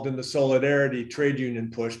involved in the Solidarity trade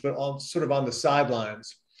union push, but sort of on the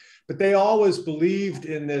sidelines. But they always believed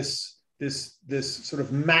in this this sort of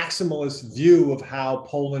maximalist view of how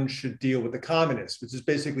Poland should deal with the communists, which is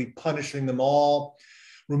basically punishing them all,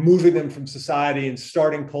 removing them from society, and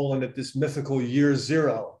starting Poland at this mythical year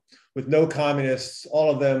zero with no communists,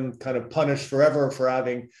 all of them kind of punished forever for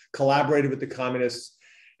having collaborated with the communists,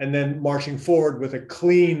 and then marching forward with a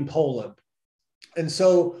clean Poland. And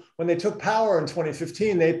so when they took power in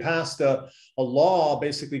 2015, they passed a law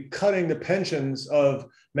basically cutting the pensions of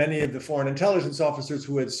many of the foreign intelligence officers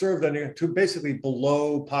who had served under to basically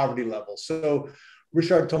below poverty level. So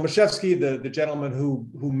Ryszard Tomaszewski, the gentleman who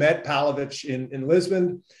met Pavlovich in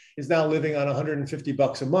Lisbon, is now living on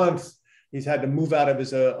 $150 a month. He's had to move out of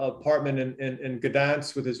his apartment in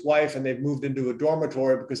Gdansk with his wife, and they've moved into a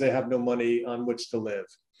dormitory because they have no money on which to live.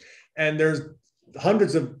 And there's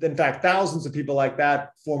hundreds of, in fact, thousands of people like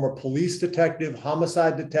that, former police detective,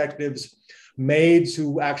 homicide detectives, maids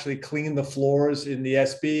who actually clean the floors in the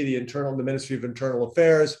SB, the Ministry of Internal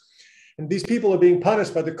Affairs. And these people are being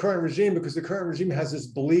punished by the current regime because the current regime has this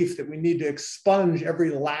belief that we need to expunge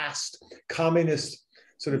every last communist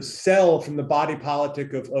sort of cell from the body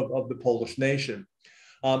politic of the Polish nation.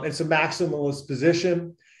 It's a maximalist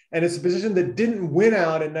position. And it's a position that didn't win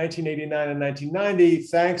out in 1989 and 1990,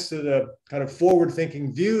 thanks to the kind of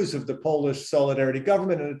forward-thinking views of the Polish Solidarity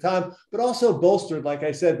government at the time, but also bolstered, like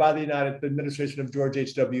I said, by the administration of George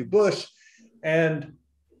H.W. Bush and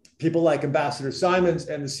people like Ambassador Simons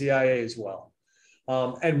and the CIA as well.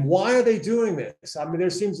 And why are they doing this? I mean, there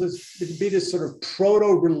seems to be this sort of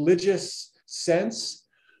proto-religious sense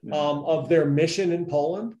of their mission in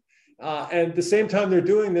Poland. And at the same time they're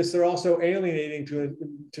doing this, they're also alienating to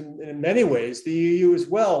in many ways, the EU as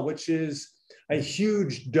well, which is a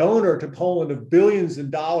huge donor to Poland of billions of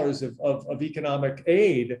dollars of economic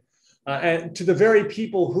aid, and to the very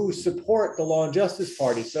people who support the Law and Justice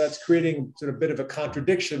Party. So that's creating sort of a bit of a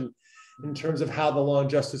contradiction in terms of how the Law and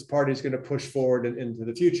Justice Party is going to push forward into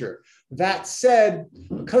the future. That said,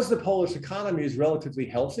 because the Polish economy is relatively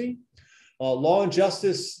healthy, Law and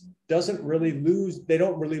Justice don't really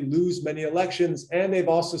lose many elections, and they've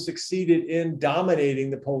also succeeded in dominating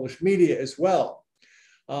the Polish media as well.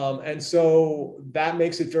 And so that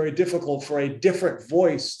makes it very difficult for a different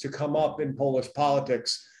voice to come up in Polish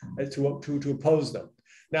politics to oppose them.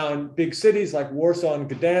 Now, in big cities like Warsaw and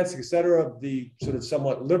Gdansk, et cetera, the sort of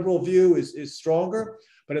somewhat liberal view is stronger.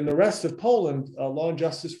 But in the rest of Poland, Law and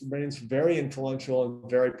Justice remains very influential and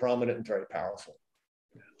very prominent and very powerful.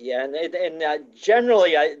 Yeah, and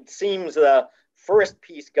generally, it seems the first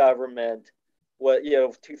peace government,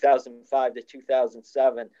 2005 to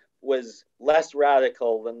 2007, was less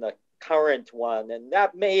radical than the current one, and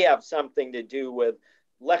that may have something to do with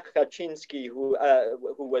Lech Kaczynski, who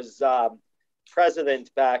was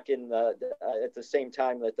president back at the same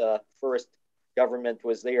time that the first government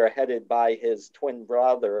was there, headed by his twin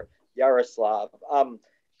brother Yaroslav.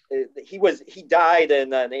 He died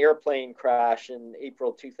in an airplane crash in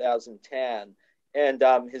April 2010, and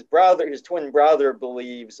his twin brother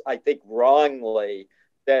believes, I think wrongly,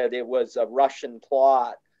 that it was a Russian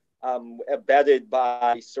plot abetted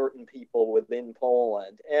by certain people within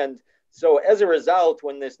Poland. And so as a result,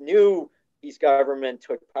 when this new peace government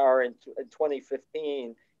took power in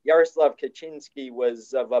 2015, Yaroslav Kaczynski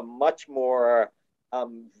was of a much more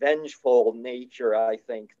vengeful nature, I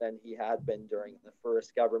think, than he had been during the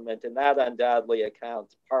first government. And that undoubtedly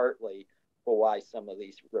accounts partly for why some of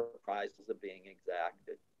these reprisals are being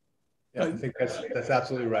exacted. Yeah, I think that's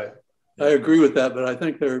absolutely right. I agree with that, but I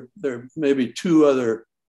think there may be two other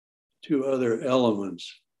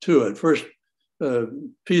elements to it. First,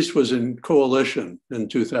 peace was in coalition in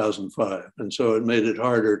 2005, and so it made it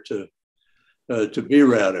harder to be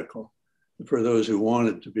radical for those who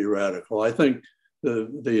wanted to be radical. I think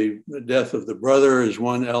the death of the brother is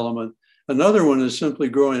one element. Another one is simply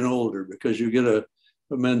growing older, because you get a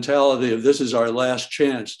mentality of this is our last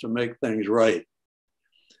chance to make things right.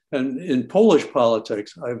 And in Polish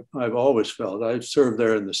politics, I've always felt, I've served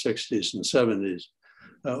there in the 60s and 70s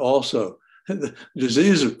also. The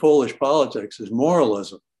disease of Polish politics is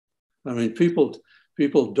moralism. I mean, people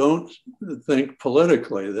don't think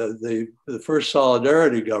politically. The first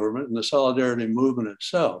Solidarity government and the Solidarity movement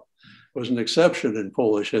itself was an exception in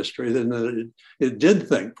Polish history, then it did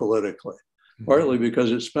think politically, partly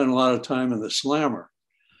because it spent a lot of time in the slammer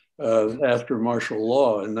after martial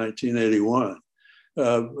law in 1981.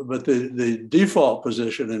 But the default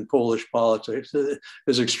position in Polish politics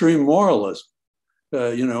is extreme moralism,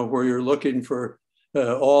 where you're looking for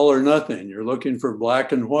all or nothing. You're looking for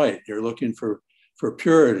black and white. You're looking for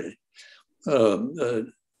purity.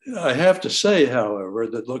 I have to say, however,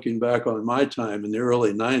 that looking back on my time in the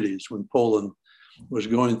early 90s, when Poland was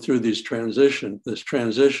going through this transition,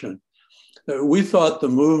 we thought the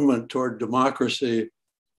movement toward democracy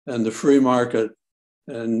and the free market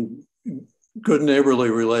and good neighborly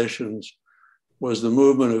relations was the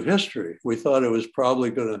movement of history. We thought it was probably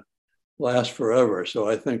going to last forever. So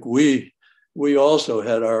I think we also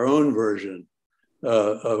had our own version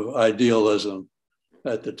of idealism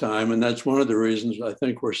at the time. And that's one of the reasons I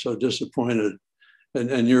think we're so disappointed.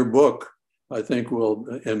 And your book, I think, will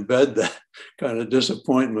embed that kind of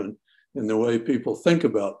disappointment in the way people think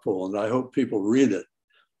about Poland. I hope people read it,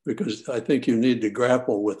 because I think you need to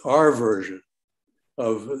grapple with our version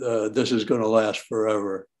of this is going to last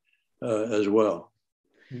forever as well.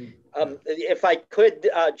 If I could,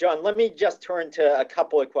 John, let me just turn to a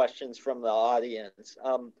couple of questions from the audience.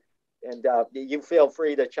 And you feel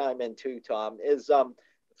free to chime in too, Tom.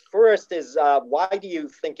 First is, why do you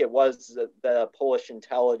think it was that the Polish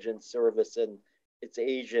intelligence service and its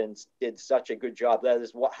agents did such a good job? That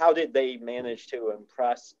is, how did they manage to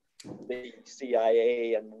impress the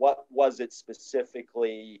CIA, and what was it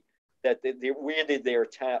specifically that where did their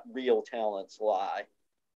real talents lie?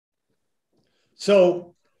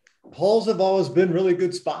 So Poles have always been really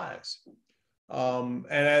good spies. And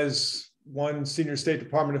as one senior State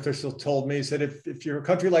Department official told me, he said, if you're a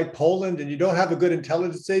country like Poland and you don't have a good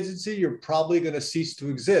intelligence agency, you're probably going to cease to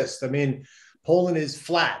exist. I mean, Poland is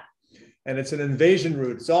flat and it's an invasion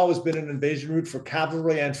route. It's always been an invasion route for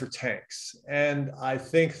cavalry and for tanks. And I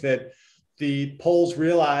think that the Poles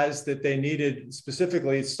realized that they needed,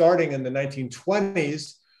 specifically starting in the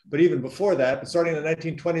 1920s, but even before that, but starting in the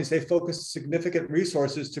 1920s, they focused significant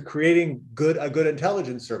resources to creating a good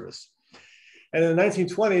intelligence service. And in the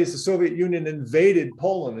 1920s, the Soviet Union invaded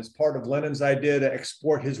Poland as part of Lenin's idea to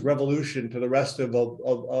export his revolution to the rest of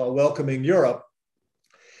welcoming Europe.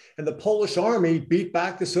 And the Polish army beat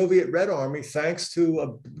back the Soviet Red Army thanks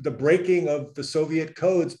to the breaking of the Soviet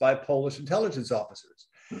codes by Polish intelligence officers.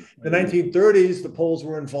 In the 1930s, the Poles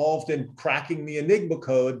were involved in cracking the Enigma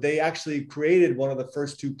code. They actually created one of the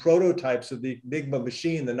first two prototypes of the Enigma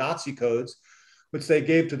machine, the Nazi codes, which they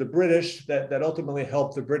gave to the British that ultimately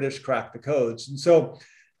helped the British crack the codes. And so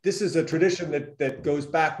this is a tradition that goes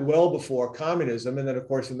back well before communism. And then, of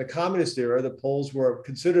course, in the communist era, the Poles were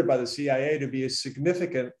considered by the CIA to be a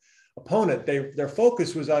significant opponent. Their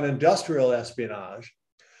focus was on industrial espionage,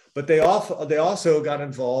 but they also got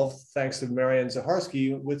involved, thanks to Marian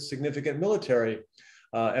Zaharsky, with significant military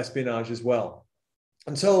espionage as well.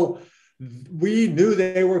 And so we knew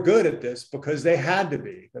they were good at this because they had to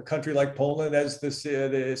be. A country like Poland, as the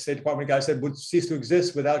State Department guy said, would cease to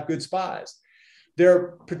exist without good spies.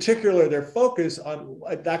 Their focus on,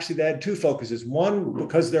 actually they had two focuses. One,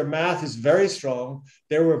 because their math is very strong,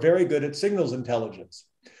 they were very good at signals intelligence.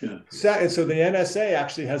 Yeah. And so the NSA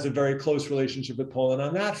actually has a very close relationship with Poland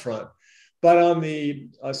on that front. But on the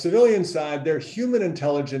civilian side, their human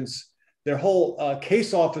intelligence, their whole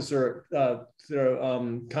case officer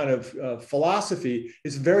philosophy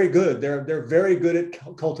is very good. They're very good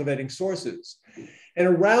at cultivating sources. And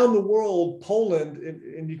around the world, Poland,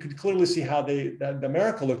 and you could clearly see how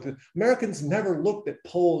America looked at, Americans never looked at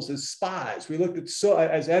Poles as spies. We looked at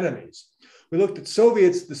as enemies. We looked at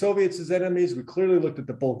the Soviets as enemies. We clearly looked at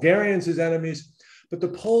the Bulgarians as enemies, but the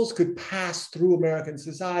Poles could pass through American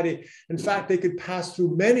society. In fact, they could pass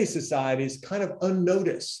through many societies kind of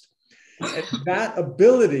unnoticed. And that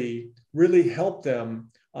ability really helped them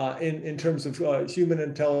in terms of human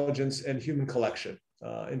intelligence and human collection,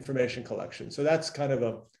 information collection. So that's kind of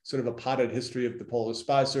a sort of a potted history of the Polish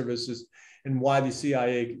spy services and why the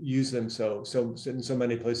CIA used them so in so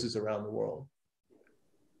many places around the world.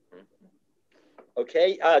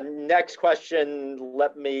 Okay, next question,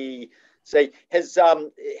 let me say, has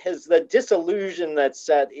the disillusion that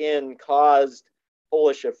set in caused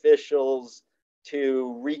Polish officials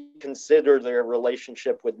to reconsider their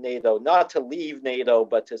relationship with NATO, not to leave NATO,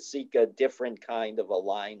 but to seek a different kind of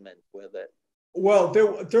alignment with it? Well,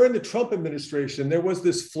 during the Trump administration, there was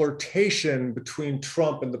this flirtation between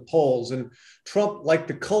Trump and the Poles, and Trump liked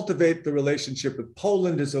to cultivate the relationship with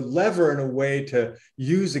Poland as a lever in a way to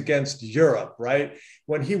use against Europe, right?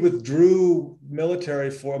 When he withdrew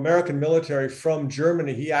American military from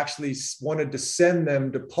Germany, he actually wanted to send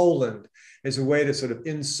them to Poland as a way to sort of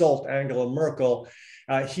insult Angela Merkel.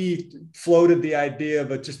 He floated the idea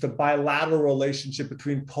of just a bilateral relationship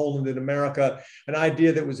between Poland and America, an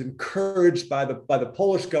idea that was encouraged by the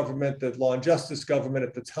Polish government, the Law and Justice government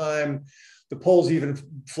at the time. The Poles even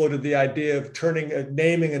floated the idea of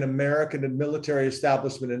naming an American military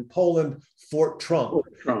establishment in Poland, Fort Trump.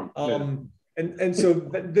 And so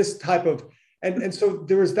this type of, and so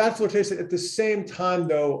there was that flirtation. At the same time,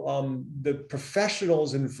 though, the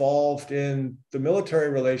professionals involved in the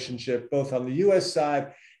military relationship, both on the US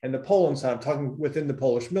side and the Poland side, I'm talking within the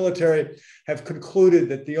Polish military, have concluded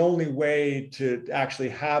that the only way to actually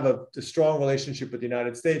have a strong relationship with the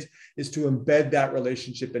United States is to embed that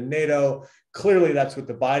relationship in NATO. Clearly, that's what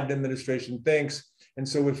the Biden administration thinks. And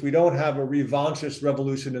so if we don't have a revanchist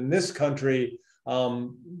revolution in this country,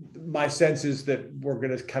 my sense is that we're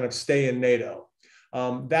going to kind of stay in NATO.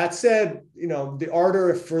 That said, the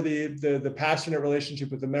ardor for the passionate relationship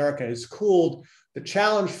with America has cooled. The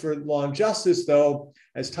challenge for law and justice, though,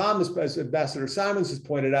 as Ambassador Simons has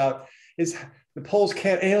pointed out, is the Poles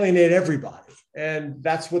can't alienate everybody. And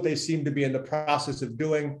that's what they seem to be in the process of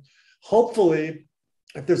doing. Hopefully,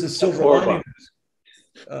 if there's a silver lining,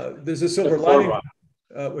 there's a silver lining.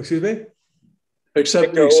 Excuse me?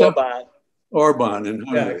 Except Orban in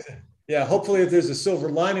Hungary. Yeah, hopefully if there's a silver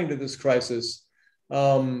lining to this crisis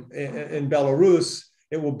in Belarus,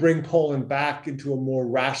 it will bring Poland back into a more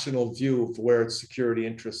rational view of where its security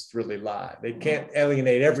interests really lie. They can't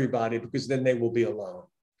alienate everybody because then they will be alone.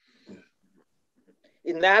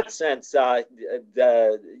 In that sense,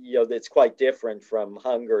 it's quite different from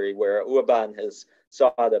Hungary, where Orban has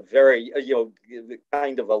sought a very,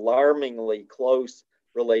 kind of alarmingly close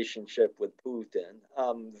relationship with Putin.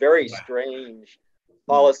 Very strange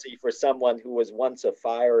policy for someone who was once a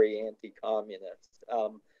fiery anti-communist.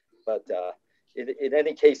 But in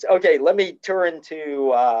any case, okay, let me turn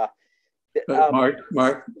to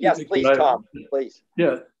Mark. Yes, please, Tom, please.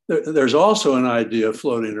 Yeah, there's also an idea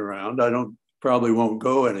floating around. Probably won't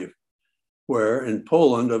go anywhere in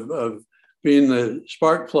Poland of being the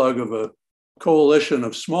spark plug of a coalition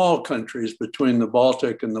of small countries between the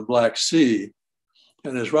Baltic and the Black Sea.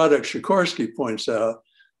 And as Radek Sikorski points out,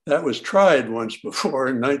 that was tried once before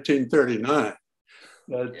in 1939.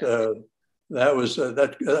 That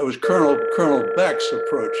was Colonel Beck's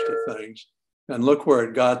approach to things, and look where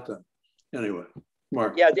it got them. Anyway,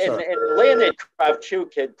 Mark. Yeah, and Leonid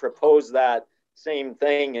Kravchuk had proposed that same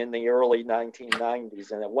thing in the early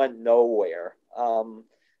 1990s, and it went nowhere.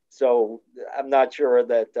 So I'm not sure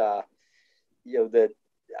that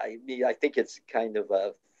I think it's kind of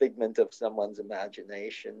a figment of someone's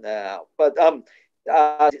imagination now. But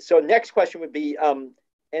so next question would be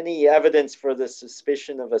any evidence for the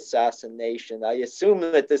suspicion of assassination? I assume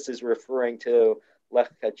that this is referring to Lech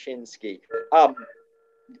Kaczynski.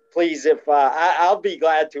 Please, if I'll be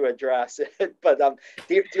glad to address it, but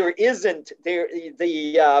there isn't.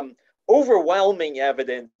 The overwhelming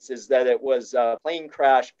evidence is that it was a plane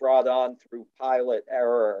crash brought on through pilot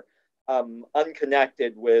error,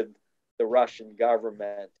 unconnected with the Russian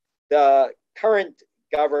government. The current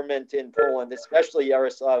government in Poland, especially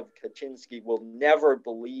Jaroslaw Kaczynski, will never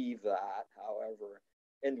believe that, however,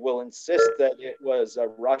 and will insist that it was a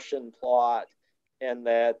Russian plot and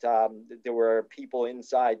that there were people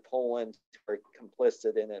inside Poland who were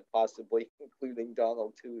complicit in it, possibly including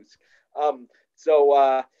Donald Tusk.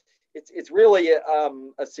 So it's really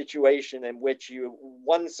a situation in which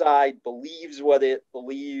one side believes what it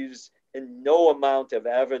believes, and no amount of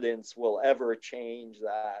evidence will ever change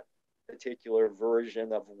that particular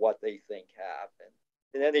version of what they think happened.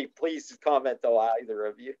 And please comment, though, either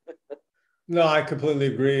of you. No, I completely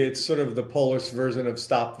agree. It's sort of the Polish version of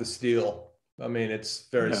stop the steal. I mean, it's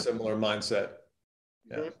very similar mindset.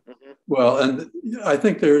 Yeah. Mm-hmm. Well, and I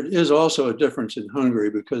think there is also a difference in Hungary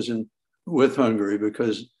because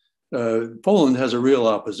Poland has a real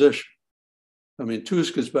opposition. I mean,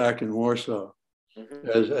 Tusk is back in Warsaw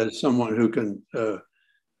as someone who can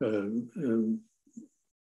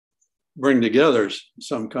bring together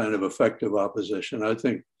some kind of effective opposition. I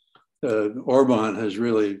think Orban has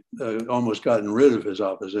really almost gotten rid of his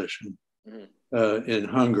opposition in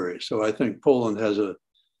Hungary. So I think Poland has a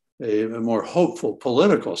more hopeful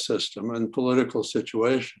political system and political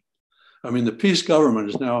situation. I mean, the peace government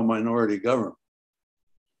is now a minority government.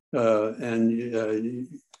 And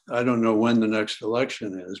I don't know when the next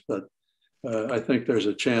election is, but I think there's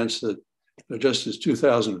a chance that just as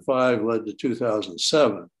 2005 led to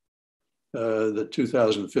 2007, that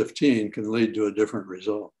 2015 can lead to a different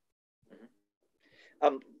result.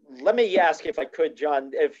 Let me ask, if I could,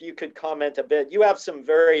 John, if you could comment a bit. You have some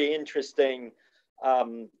very interesting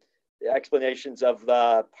explanations of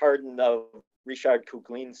the pardon of Ryszard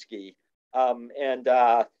Kuklinski. And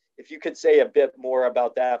if you could say a bit more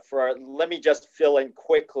about that. Let me just fill in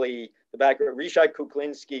quickly the background. Ryszard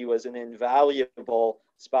Kuklinski was an invaluable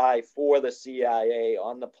spy for the CIA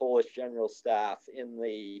on the Polish general staff in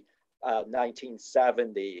the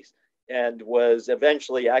 1970s, and was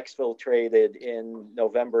eventually exfiltrated in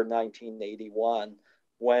November 1981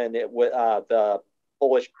 when the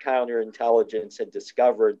Polish counterintelligence had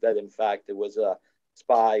discovered that, in fact, it was a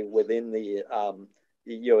spy within the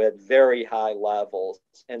at very high levels.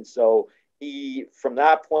 And so he, from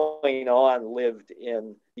that point on, lived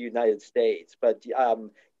in the United States. But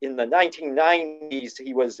in the 1990s,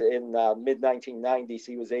 he was in mid 1990s,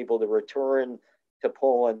 he was able to return to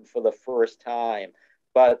Poland for the first time.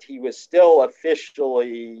 But he was still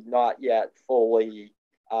officially not yet fully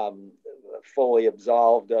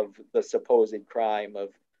absolved of the supposed crime of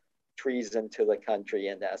treason to the country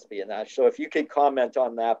and espionage. So if you could comment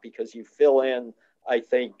on that, because you fill in, I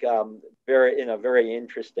think, in a very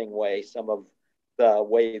interesting way, some of the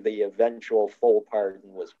way the eventual full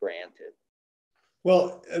pardon was granted.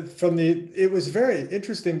 Well, it was very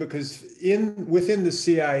interesting because within the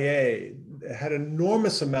CIA had an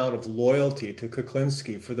enormous amount of loyalty to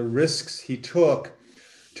Kuklinski for the risks he took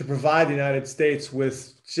to provide the United States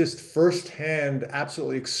with just firsthand,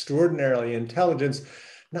 absolutely extraordinary intelligence,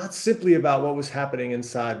 not simply about what was happening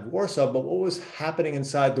inside Warsaw, but what was happening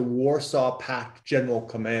inside the Warsaw Pact General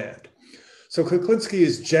Command. So Kuklinski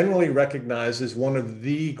is generally recognized as one of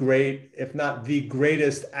the great, if not the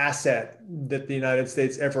greatest asset that the United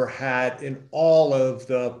States ever had in all of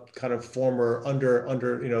the kind of former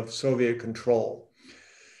under Soviet control.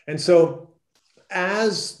 And so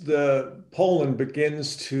as Poland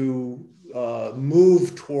begins to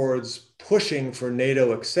move towards pushing for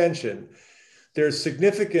NATO extension, there's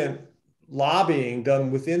significant lobbying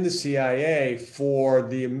done within the CIA for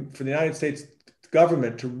the United States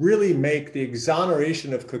government to really make the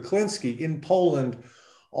exoneration of Kuklinski in Poland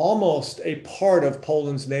almost a part of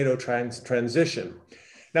Poland's NATO transition.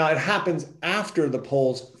 Now, it happens after the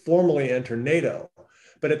Poles formally enter NATO.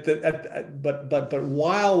 But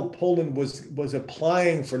while Poland was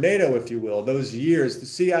applying for NATO, if you will, those years, the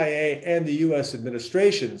CIA and the U.S.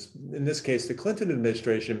 administrations, in this case, the Clinton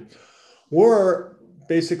administration, were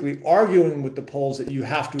basically arguing with the Poles that you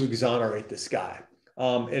have to exonerate this guy.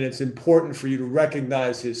 And it's important for you to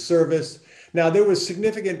recognize his service. Now, there was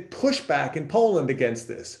significant pushback in Poland against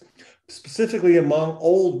this, specifically among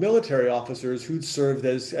old military officers who'd served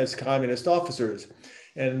as communist officers.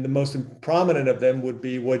 And the most prominent of them would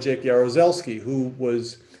be Wojciech Jaruzelski, who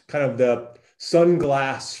was kind of the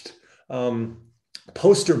sunglassed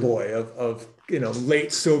poster boy of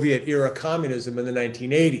late Soviet era communism in the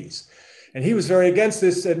 1980s. And he was very against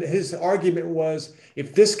this. And his argument was,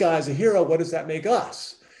 if this guy's a hero, what does that make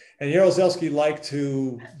us? And Jaruzelski liked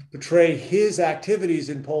to portray his activities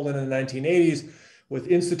in Poland in the 1980s with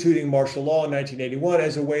instituting martial law in 1981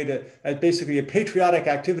 as a way to, as basically a patriotic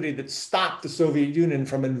activity that stopped the Soviet Union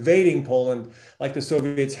from invading Poland like the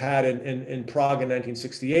Soviets had in Prague in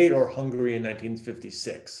 1968 or Hungary in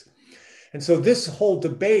 1956. And so this whole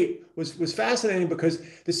debate was fascinating because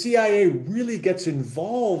the CIA really gets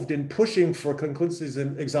involved in pushing for Kuklinski's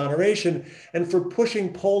exoneration and for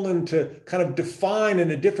pushing Poland to kind of define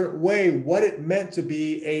in a different way what it meant to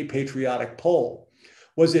be a patriotic Pole.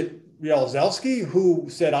 Was it Jaruzelski who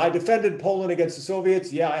said, I defended Poland against the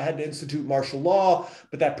Soviets? Yeah, I had to institute martial law,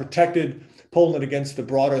 but that protected Poland against the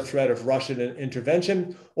broader threat of Russian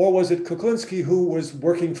intervention? Or was it Kuklinski who was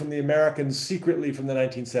working from the Americans secretly from the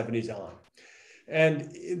 1970s on? And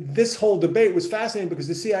this whole debate was fascinating because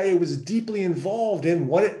the CIA was deeply involved in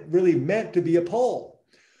what it really meant to be a Pole,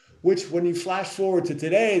 which when you flash forward to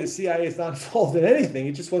today, the CIA is not involved in anything.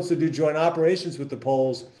 It just wants to do joint operations with the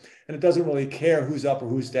Poles, and it doesn't really care who's up or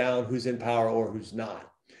who's down, who's in power or who's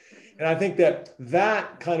not. And I think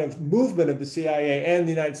that kind of movement of the CIA and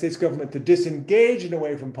the United States government to disengage in a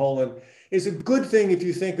way from Poland is a good thing if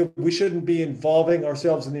you think of we shouldn't be involving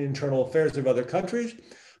ourselves in the internal affairs of other countries.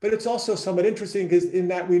 But it's also somewhat interesting because in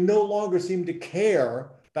that we no longer seem to care,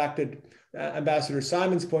 back to Ambassador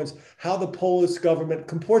Simon's points, how the Polish government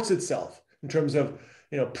comports itself in terms of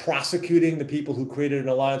prosecuting the people who created an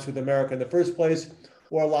alliance with America in the first place,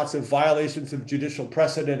 or lots of violations of judicial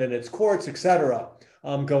precedent in its courts, et cetera,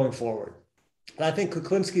 going forward. And I think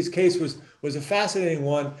Kuklinski's case was a fascinating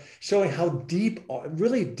one, showing how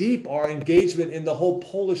really deep our engagement in the whole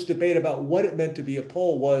Polish debate about what it meant to be a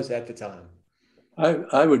Pole was at the time.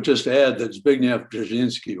 I would just add that Zbigniew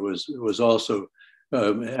Brzezinski was also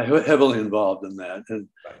heavily involved in that. And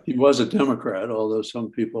he was a Democrat, although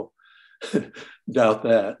some people doubt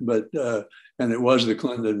that. But and it was the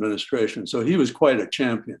Clinton administration. So he was quite a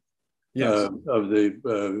champion of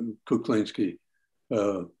the Kuklinski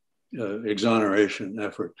exoneration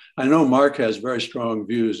effort. I know Mark has very strong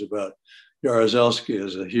views about Jaruzelski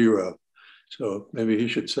as a hero. So maybe he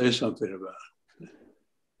should say something about it.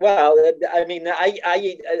 Well, I mean,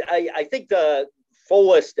 I think the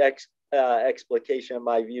fullest explication of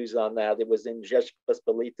my views on that, it was in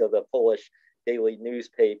Rzeczpospolita, the Polish daily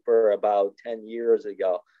newspaper, about 10 years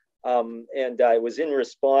ago. And it was in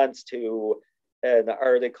response to an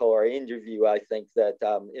article or interview, I think, that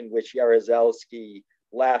in which Jaruzelski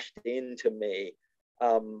lashed into me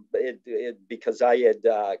because I had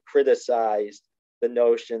criticized the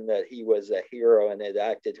notion that he was a hero and had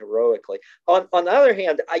acted heroically. On the other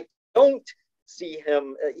hand, I don't see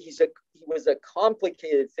him. He was a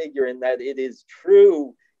complicated figure in that it is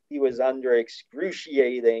true he was under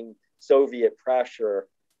excruciating Soviet pressure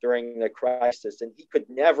during the crisis, and he could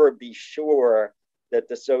never be sure that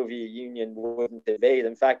the Soviet Union wouldn't invade.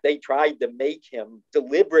 In fact, they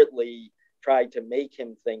deliberately tried to make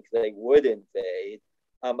him think they would invade.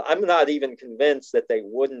 I'm not even convinced that they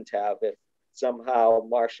wouldn't have if somehow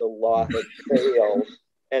martial law had failed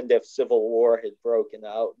and if civil war had broken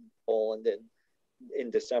out in Poland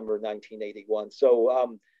in December 1981.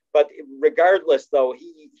 So, but regardless, though,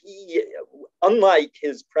 he unlike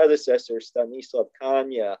his predecessor Stanisław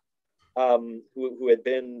Kania, who had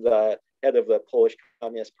been the head of the Polish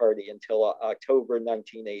Communist Party until October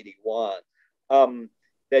 1981,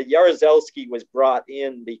 that Jaruzelski was brought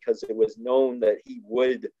in because it was known that he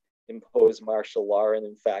would impose martial law, and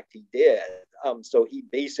in fact he did. So he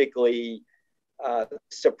basically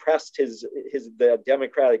suppressed the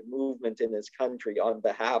democratic movement in his country on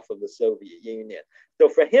behalf of the Soviet Union. So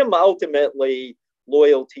for him, ultimately,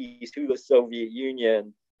 loyalty to the Soviet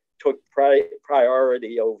Union took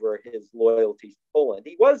priority over his loyalty to Poland.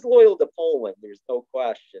 He was loyal to Poland, there's no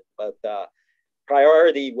question, but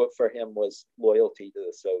priority for him was loyalty to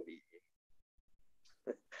the Soviet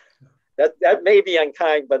Union. That may be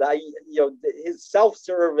unkind, but his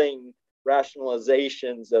self-serving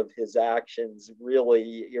rationalizations of his actions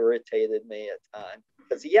really irritated me at times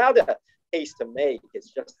because he had a case to make.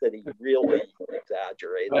 It's just that he really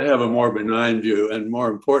exaggerated. I have a more benign view, and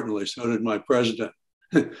more importantly, so did my president,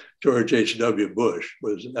 George H.W. Bush,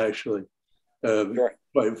 was actually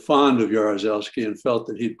quite fond of Jaruzelski and felt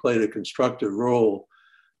that he'd played a constructive role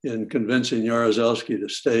in convincing Jaruzelski to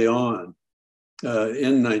stay on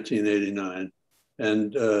in 1989,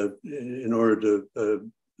 and in order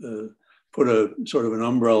to put a sort of an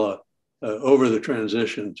umbrella over the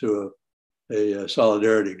transition to a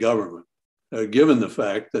solidarity government, given the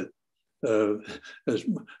fact that, as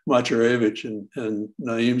Macierewicz and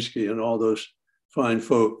Naimski and all those fine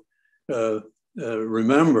folk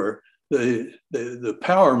remember, the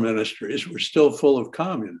power ministries were still full of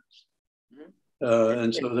communists.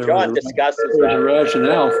 And so there was a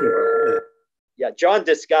rationale for it. Yeah, John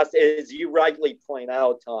discussed, as you rightly point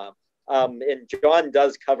out, Tom, and John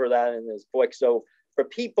does cover that in his book. So for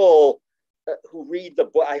people who read the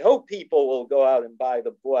book, I hope people will go out and buy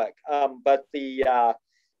the book. But to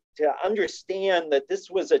understand that this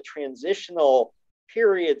was a transitional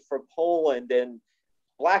period for Poland, and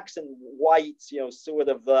blacks and whites, sort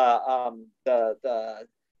of the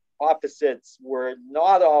opposites were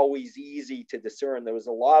not always easy to discern. There was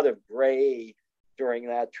a lot of gray during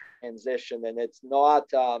that transition, and it's not,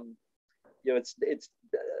 it's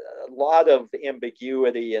a lot of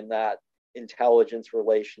ambiguity in that intelligence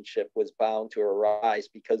relationship was bound to arise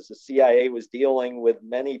because the CIA was dealing with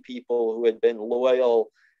many people who had been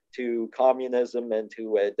loyal to communism and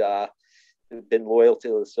who had been loyal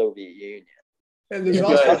to the Soviet Union. And it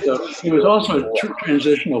was also a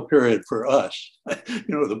transitional period for us.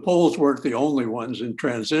 The Poles weren't the only ones in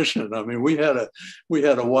transition. I mean, we had a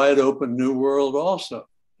wide open new world also.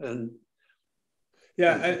 And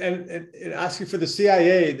asking for the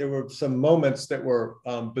CIA, there were some moments that were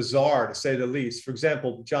bizarre, to say the least. For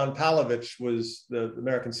example, John Palevich was the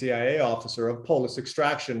American CIA officer of Polish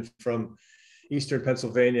extraction from eastern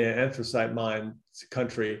Pennsylvania anthracite mine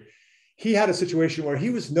country. He had a situation where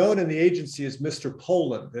he was known in the agency as Mr.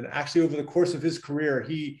 Poland. And actually, over the course of his career,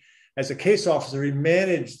 as a case officer, he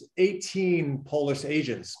managed 18 Polish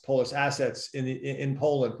agents, Polish assets in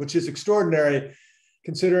Poland, which is extraordinary,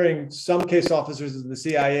 considering some case officers in the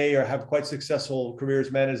CIA have quite successful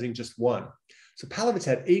careers managing just one. So Palevich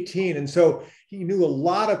had 18. And so he knew a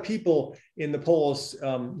lot of people in the Polish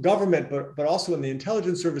government, but also in the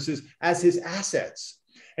intelligence services as his assets.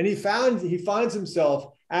 And he finds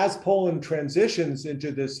himself, as Poland transitions into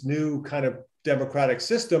this new kind of democratic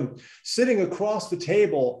system, sitting across the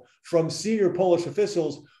table from senior Polish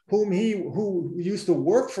officials who used to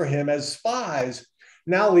work for him as spies,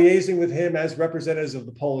 now liaising with him as representatives of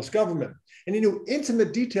the Polish government. And he knew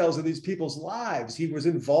intimate details of these people's lives. He was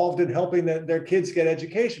involved in helping their kids get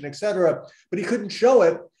education, et cetera, but he couldn't show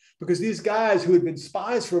it because these guys who had been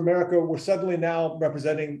spies for America were suddenly now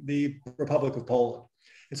representing the Republic of Poland.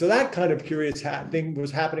 And so that kind of curious thing was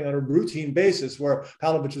happening on a routine basis where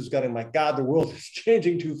Palevich was going, my God, the world is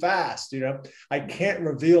changing too fast. I can't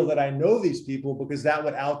reveal that I know these people because that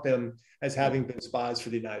would out them as having been spies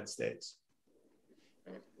for the United States.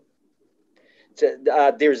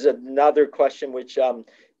 There's another question, which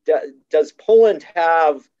does Poland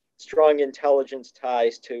have strong intelligence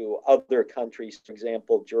ties to other countries, for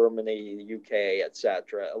example, Germany, the UK,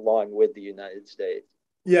 etc., along with the United States?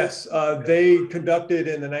 Yes, they conducted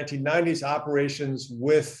in the 1990s operations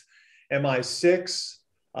with MI6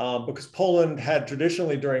 because Poland had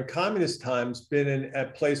traditionally during communist times been a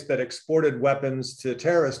place that exported weapons to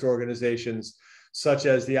terrorist organizations such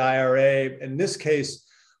as the IRA. In this case,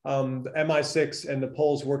 the MI6 and the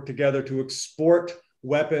Poles worked together to export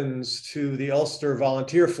weapons to the Ulster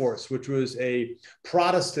Volunteer Force, which was a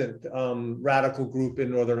Protestant radical group in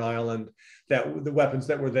Northern Ireland, that the weapons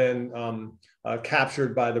that were then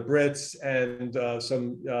captured by the Brits, and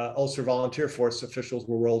some Ulster Volunteer Force officials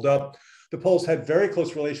were rolled up. The Poles had very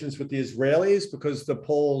close relations with the Israelis because the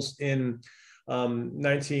Poles in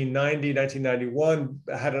 1990, 1991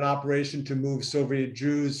 had an operation to move Soviet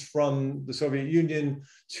Jews from the Soviet Union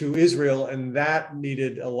to Israel, and that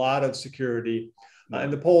needed a lot of security.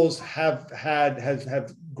 And the Poles have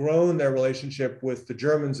grown their relationship with the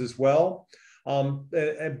Germans as well,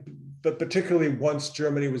 but particularly once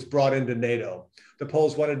Germany was brought into NATO. The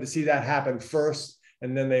Poles wanted to see that happen first,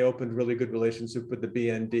 and then they opened really good relationship with the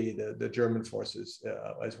BND, the German forces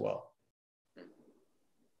as well.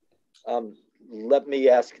 Let me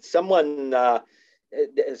ask, someone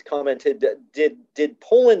has commented, did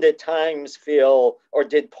Poland at times feel, or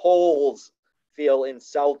did Poles feel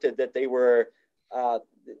insulted that they were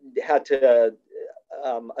had to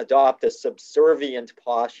adopt a subservient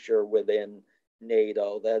posture within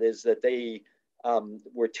NATO? That is, that they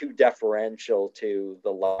were too deferential to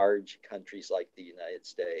the large countries like the United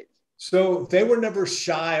States. So they were never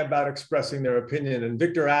shy about expressing their opinion. And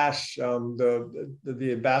Victor Ashe, the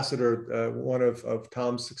ambassador, one of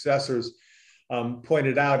Tom's successors,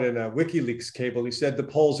 pointed out in a WikiLeaks cable, he said the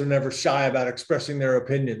Poles are never shy about expressing their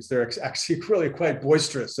opinions. They're actually really quite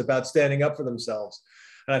boisterous about standing up for themselves.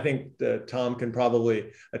 And I think Tom can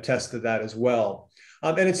probably attest to that as well.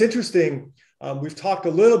 And it's interesting, we've talked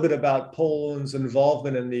a little bit about Poland's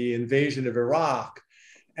involvement in the invasion of Iraq,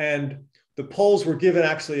 and the Poles were given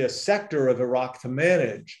actually a sector of Iraq to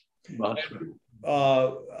manage. And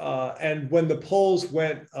when the Poles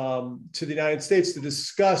went to the United States to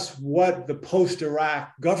discuss what the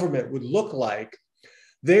post-Iraq government would look like,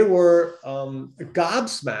 they were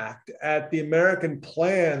gobsmacked at the American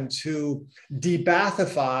plan to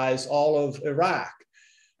de-Baathifize all of Iraq.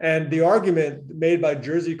 And the argument made by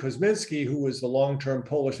Jerzy Koźmiński, who was the long-term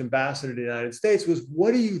Polish ambassador to the United States, was,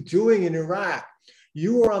 what are you doing in Iraq?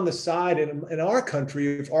 You are on the side in our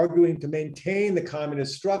country of arguing to maintain the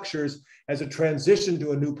communist structures as a transition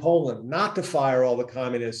to a new Poland, not to fire all the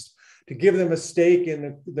communists, to give them a stake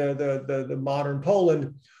in the modern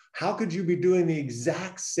Poland. How could you be doing the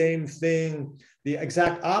exact same thing, the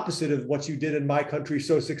exact opposite of what you did in my country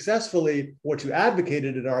so successfully, what you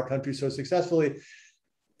advocated in our country so successfully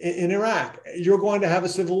in Iraq? You're going to have a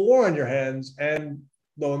civil war on your hands. And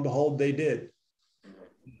lo and behold, they did.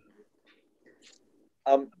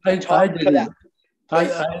 I mean,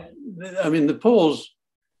 the Poles,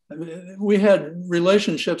 we had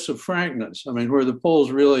relationships of frankness. I mean, where the Poles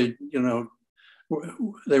really,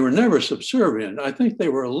 they were never subservient. I think they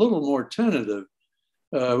were a little more tentative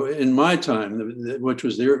in my time, which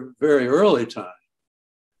was the very early time,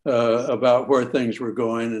 about where things were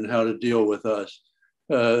going and how to deal with us,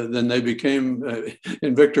 than they became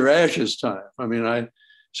in Victor Ashe's time. I mean, I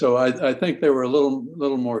think they were a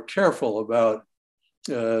little more careful about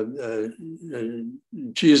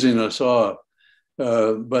cheesing us off,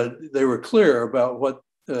 but they were clear about what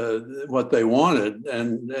they wanted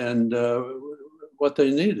and what they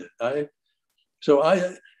needed.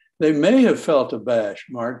 They may have felt abashed,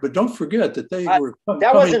 Mark, but don't forget that they were.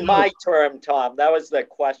 That wasn't my term, Tom. That was the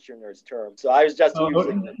questioner's term. So I was just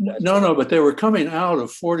using the No, but they were coming out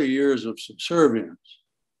of 40 years of subservience.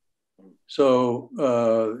 So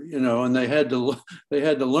and they had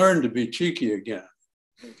to learn to be cheeky again.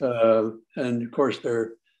 And of course,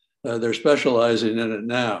 they're specializing in it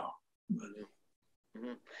now.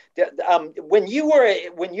 When you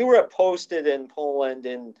were posted in Poland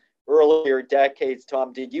in earlier decades,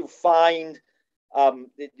 Tom, did you find,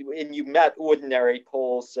 and you met ordinary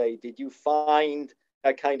Poles, say, did you find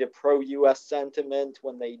that kind of pro-U.S. sentiment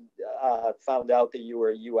when they found out that you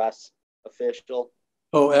were a U.S. official?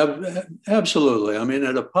 Oh, absolutely. I mean,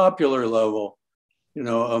 at a popular level,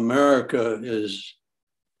 America is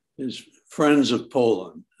friends of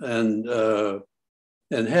Poland and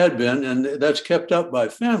had been, and that's kept up by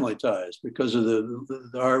family ties because of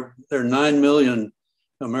there are 9 million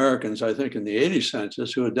Americans, I think, in the 80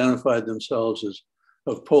 census who identified themselves as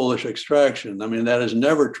of Polish extraction. I mean, that is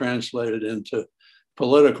never translated into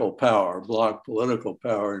political power, bloc political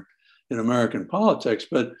power in American politics,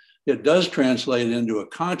 but it does translate into a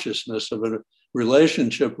consciousness of a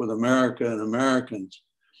relationship with America and Americans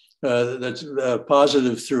that's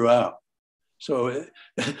positive throughout. So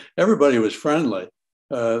everybody was friendly.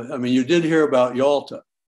 I mean, you did hear about Yalta,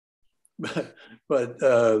 but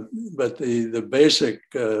the basic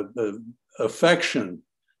affection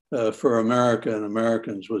for America and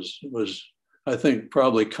Americans was, I think,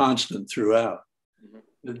 probably constant throughout.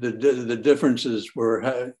 The differences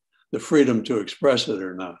were the freedom to express it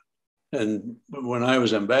or not. And when I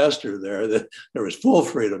was ambassador there, there was full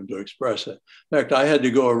freedom to express it. In fact, I had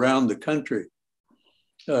to go around the country.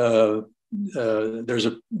 There's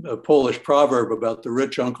a Polish proverb about the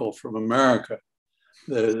rich uncle from America.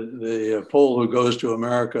 The Pole who goes to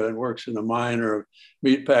America and works in a mine or a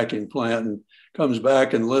meatpacking plant and comes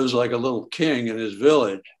back and lives like a little king in his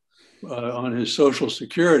village on his Social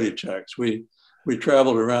Security checks. We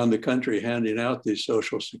traveled around the country handing out these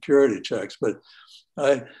Social Security checks, but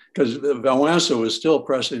because Wałęsa was still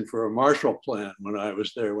pressing for a Marshall Plan when I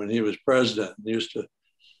was there, when he was president. He used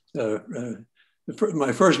to,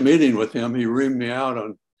 my first meeting with him, he reamed me out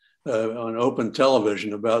on open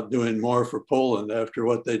television about doing more for Poland after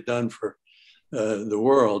what they'd done for the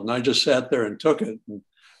world. And I just sat there and took it and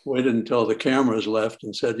waited until the cameras left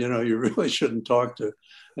and said, you know, you really shouldn't talk to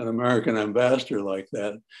an American ambassador like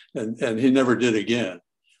that. And he never did again.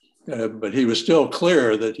 But he was still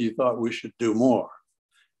clear that he thought we should do more.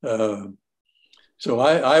 So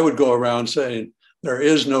I would go around saying, there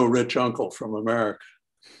is no rich uncle from America.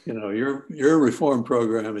 You know, your reform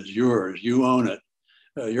program is yours. You own it.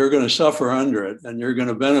 You're going to suffer under it and you're going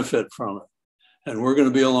to benefit from it. And we're going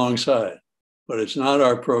to be alongside. But it's not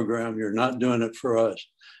our program. You're not doing it for us.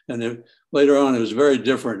 And later on, it was very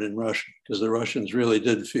different in Russia because the Russians really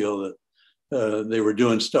did feel that they were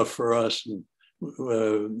doing stuff for us and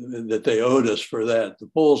that they owed us for that. The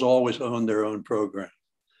Poles always owned their own program.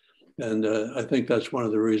 And I think that's one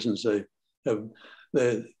of the reasons they're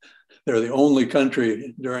the only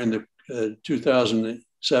country during the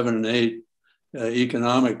 2007 and 8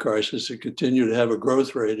 economic crisis that continued to have a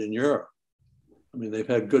growth rate in Europe. I mean, they've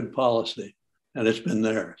had good policy and it's been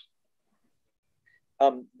theirs.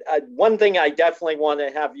 One thing I definitely want to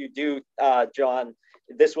have you do, John,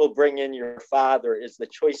 this will bring in your father, is the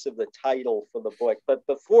choice of the title for the book. But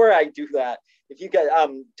before I do that, if you could,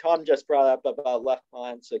 Tom just brought up about Lech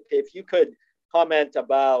Wałęsa. If you could comment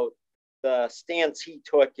about the stance he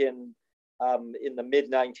took in the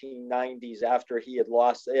mid-1990s after he had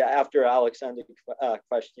lost, after Alexander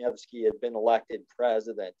Kwasniewski had been elected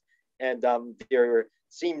president. And there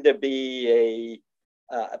seemed to be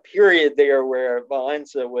a period there where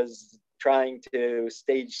Wałęsa was trying to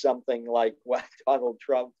stage something like what Donald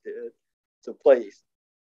Trump did to place.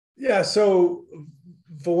 Yeah, so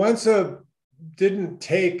Wałęsa didn't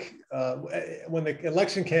take, when the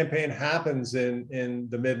election campaign happens in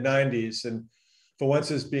the mid-90s, and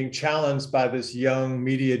Wałęsa is being challenged by this young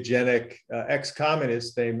mediagenic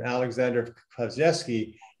ex-communist named Alexander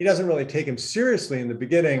Kwasniewski, he doesn't really take him seriously in the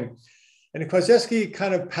beginning. And Kwasniewski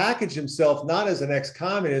kind of packaged himself not as an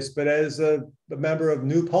ex-communist, but as a member of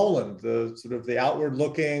New Poland, the sort of the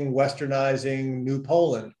outward-looking, westernizing New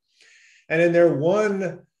Poland. And in their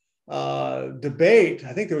one debate,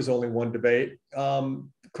 I think there was only one debate,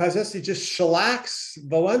 Kwasniewski just shellacks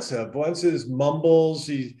Wałęsa. Wałęsa mumbles,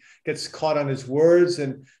 he gets caught on his words,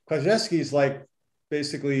 and Kwasniewski's like,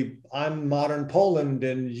 basically, I'm modern Poland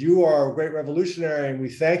and you are a great revolutionary and we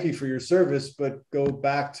thank you for your service, but go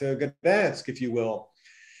back to Gdansk, if you will.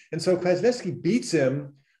 And so Kwasniewski beats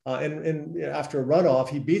him after a runoff,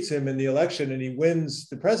 he beats him in the election and he wins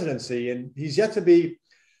the presidency, and he's yet to be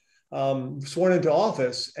sworn into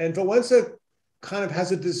office. And Wałęsa kind of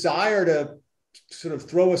has a desire to sort of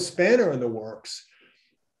throw a spanner in the works.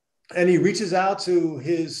 And he reaches out to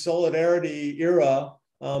his Solidarity era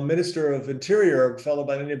Minister of Interior, a fellow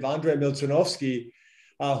by the name of Andrzej Milczanowski,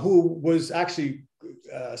 who was actually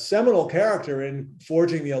a seminal character in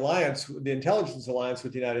forging the alliance, the intelligence alliance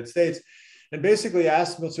with the United States, and basically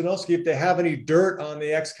asked Milczanowski if they have any dirt on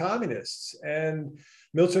the ex-communists. And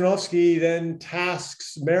Milczanowski then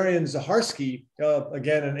tasks Marian Zacharski,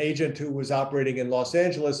 again, an agent who was operating in Los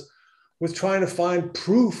Angeles, with trying to find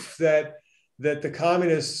proof that the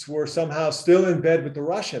communists were somehow still in bed with the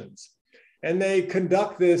Russians. And they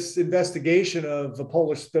conduct this investigation of the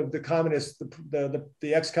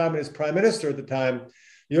ex-communist prime minister at the time,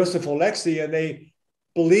 Józef Oleksy, and they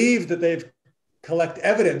believe that they've collected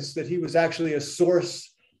evidence that he was actually a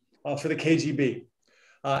source for the KGB.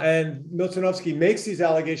 And Milczanowski makes these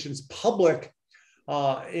allegations public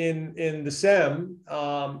in the Sem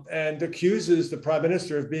and accuses the prime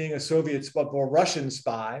minister of being a Soviet or Russian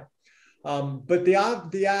spy. But the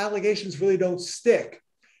allegations really don't stick.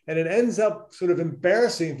 And it ends up sort of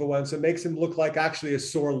embarrassing Wałęsa, makes him look like actually a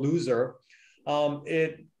sore loser.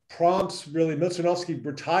 It prompts really, Milczanowski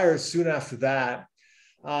retires soon after that.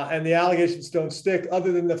 And the allegations don't stick,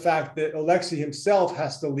 other than the fact that Alexei himself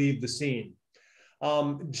has to leave the scene.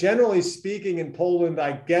 Generally speaking, in Poland,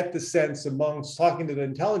 I get the sense amongst talking to the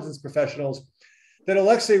intelligence professionals that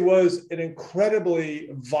Alexei was an incredibly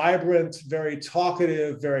vibrant, very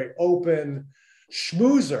talkative, very open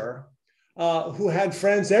schmoozer who had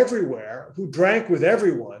friends everywhere, who drank with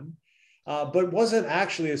everyone, but wasn't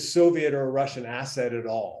actually a Soviet or a Russian asset at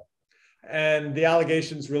all. And the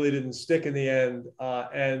allegations really didn't stick in the end,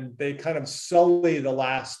 and they kind of sully the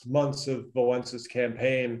last months of Wałęsa's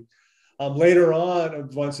campaign. Later on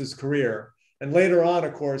of Wałęsa's career. And later on,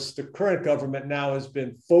 of course, the current government now has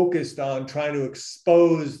been focused on trying to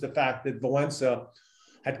expose the fact that Wałęsa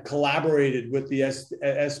had collaborated with the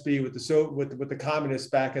SB, with the communists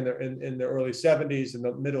back in the early 70s and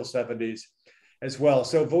the middle 70s as well.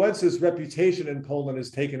 So Wałęsa's reputation in Poland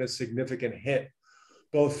has taken a significant hit,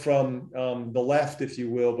 both from the left, if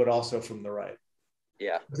you will, but also from the right.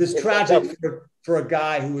 Yeah. This is tragic for a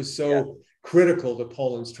guy who was so critical to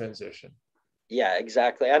Poland's transition. Yeah,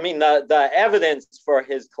 exactly. I mean, the evidence for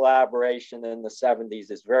his collaboration in the 70s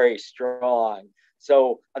is very strong.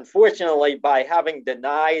 So unfortunately, by having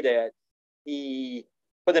denied it, he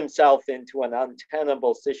put himself into an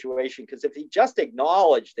untenable situation, because if he just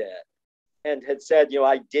acknowledged it and had said,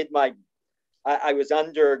 I was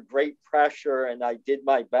under great pressure and I did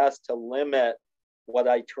my best to limit what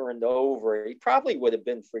I turned over, he probably would have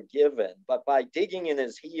been forgiven. But by digging in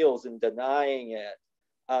his heels and denying it,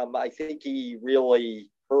 I think he really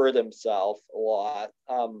hurt himself a lot.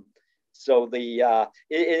 So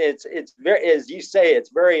it's very, as you say,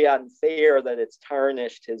 it's very unfair that it's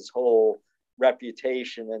tarnished his whole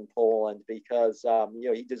reputation in Poland, because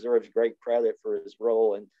he deserves great credit for his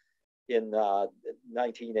role in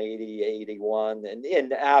 1980, 81,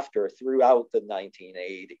 and after, throughout the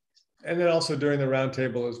 1980s. And then also during the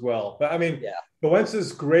roundtable as well. But I mean,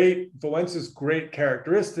 Wałęsa's great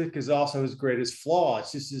characteristic is also his greatest flaw.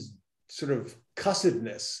 It's just his sort of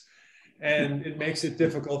cussedness. And it makes it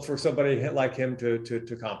difficult for somebody like him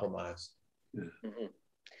to compromise. Mm-hmm.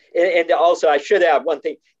 And also, I should add one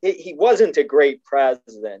thing. He wasn't a great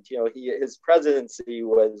president. His presidency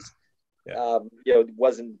was,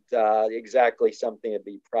 wasn't exactly something to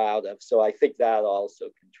be proud of. So I think that also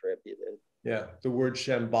contributed. Yeah, the word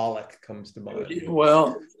shambolic comes to mind.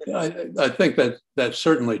 Well, I think that's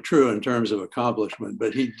certainly true in terms of accomplishment,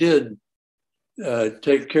 but he did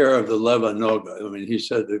take care of the leva noga. I mean, he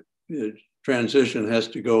said the transition has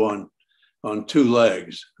to go on two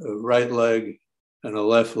legs, a right leg and a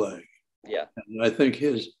left leg. Yeah. And I think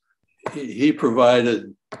he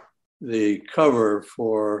provided the cover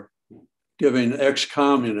for giving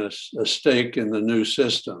ex-communists a stake in the new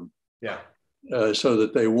system. Yeah. So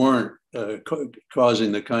that they weren't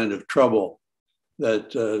causing the kind of trouble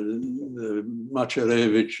that the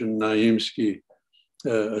Macierewicz and Naimski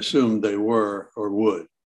assumed they were or would.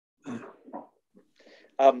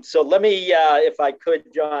 So let me, if I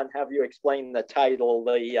could, John, have you explain the title.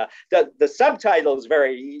 The subtitle is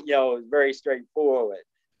very straightforward.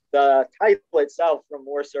 The title itself, From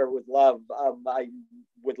Warsaw with Love, I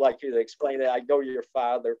would like you to explain it. I know your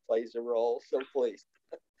father plays a role, so please.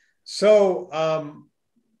 So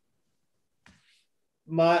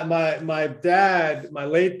my dad, my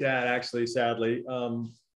late dad, actually, sadly,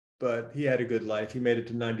 but he had a good life. He made it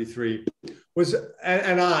to 93.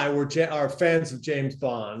 Are fans of James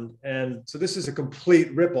Bond, and so this is a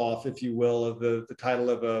complete ripoff, if you will, of the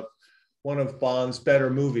title of one of Bond's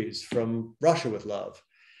better movies, From Russia with Love.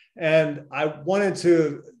 And I wanted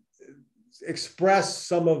to express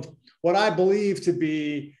some of what I believe to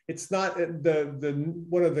be, it's not the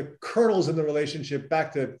one of the kernels in the relationship,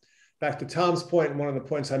 back to Tom's point, and one of the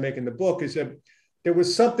points I make in the book is that there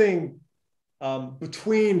was something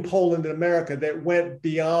between Poland and America that went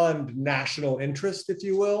beyond national interest, if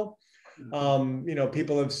you will.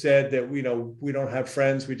 People have said that we don't have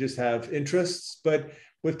friends, we just have interests. But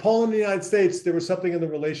with Poland and the United States, there was something in the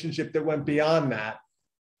relationship that went beyond that.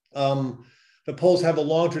 The Poles have a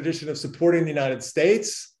long tradition of supporting the United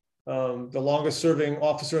States. The longest serving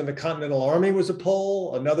officer in the Continental Army was a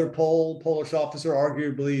Pole. Another Polish officer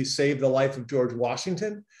arguably saved the life of George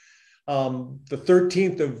Washington. The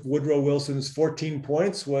 13th of Woodrow Wilson's 14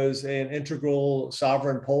 points was an integral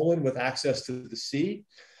sovereign Poland with access to the sea.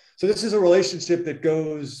 So this is a relationship that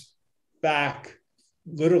goes back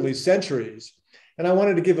literally centuries. And I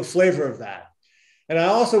wanted to give a flavor of that. And I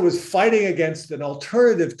also was fighting against an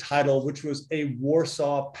alternative title, which was a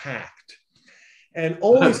Warsaw Pact. And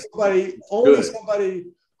only somebody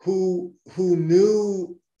who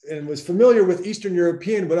knew and was familiar with Eastern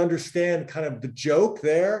European would understand kind of the joke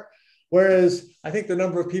there. Whereas I think the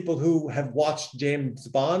number of people who have watched James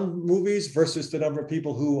Bond movies versus the number of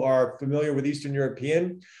people who are familiar with Eastern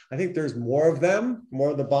European, I think there's more of them,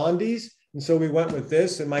 more of the Bondies. And so we went with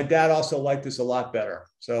this. And my dad also liked this a lot better.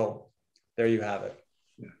 So there you have it.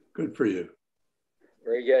 Yeah, good for you.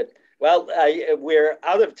 Very good. Well, we're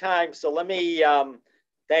out of time. So let me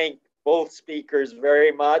thank both speakers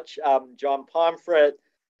very much. John Pomfret,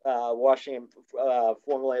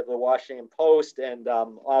 formerly of the Washington Post and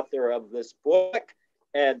author of this book,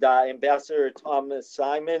 and Ambassador Thomas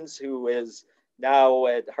Simons, who is now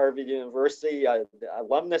at Harvard University,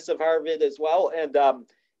 alumnus of Harvard as well, and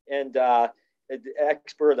an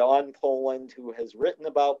expert on Poland who has written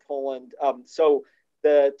about Poland. So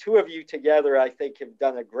the two of you together, I think, have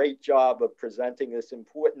done a great job of presenting this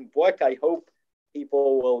important book. I hope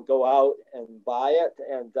people will go out and buy it,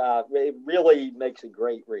 and it really makes a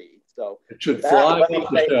great read. So it should fly off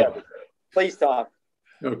the shelf. Please, Tom.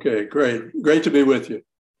 Okay, great to be with you.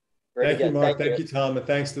 Thank you, Mark. Thank you, Tom, and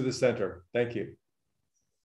thanks to the center. Thank you.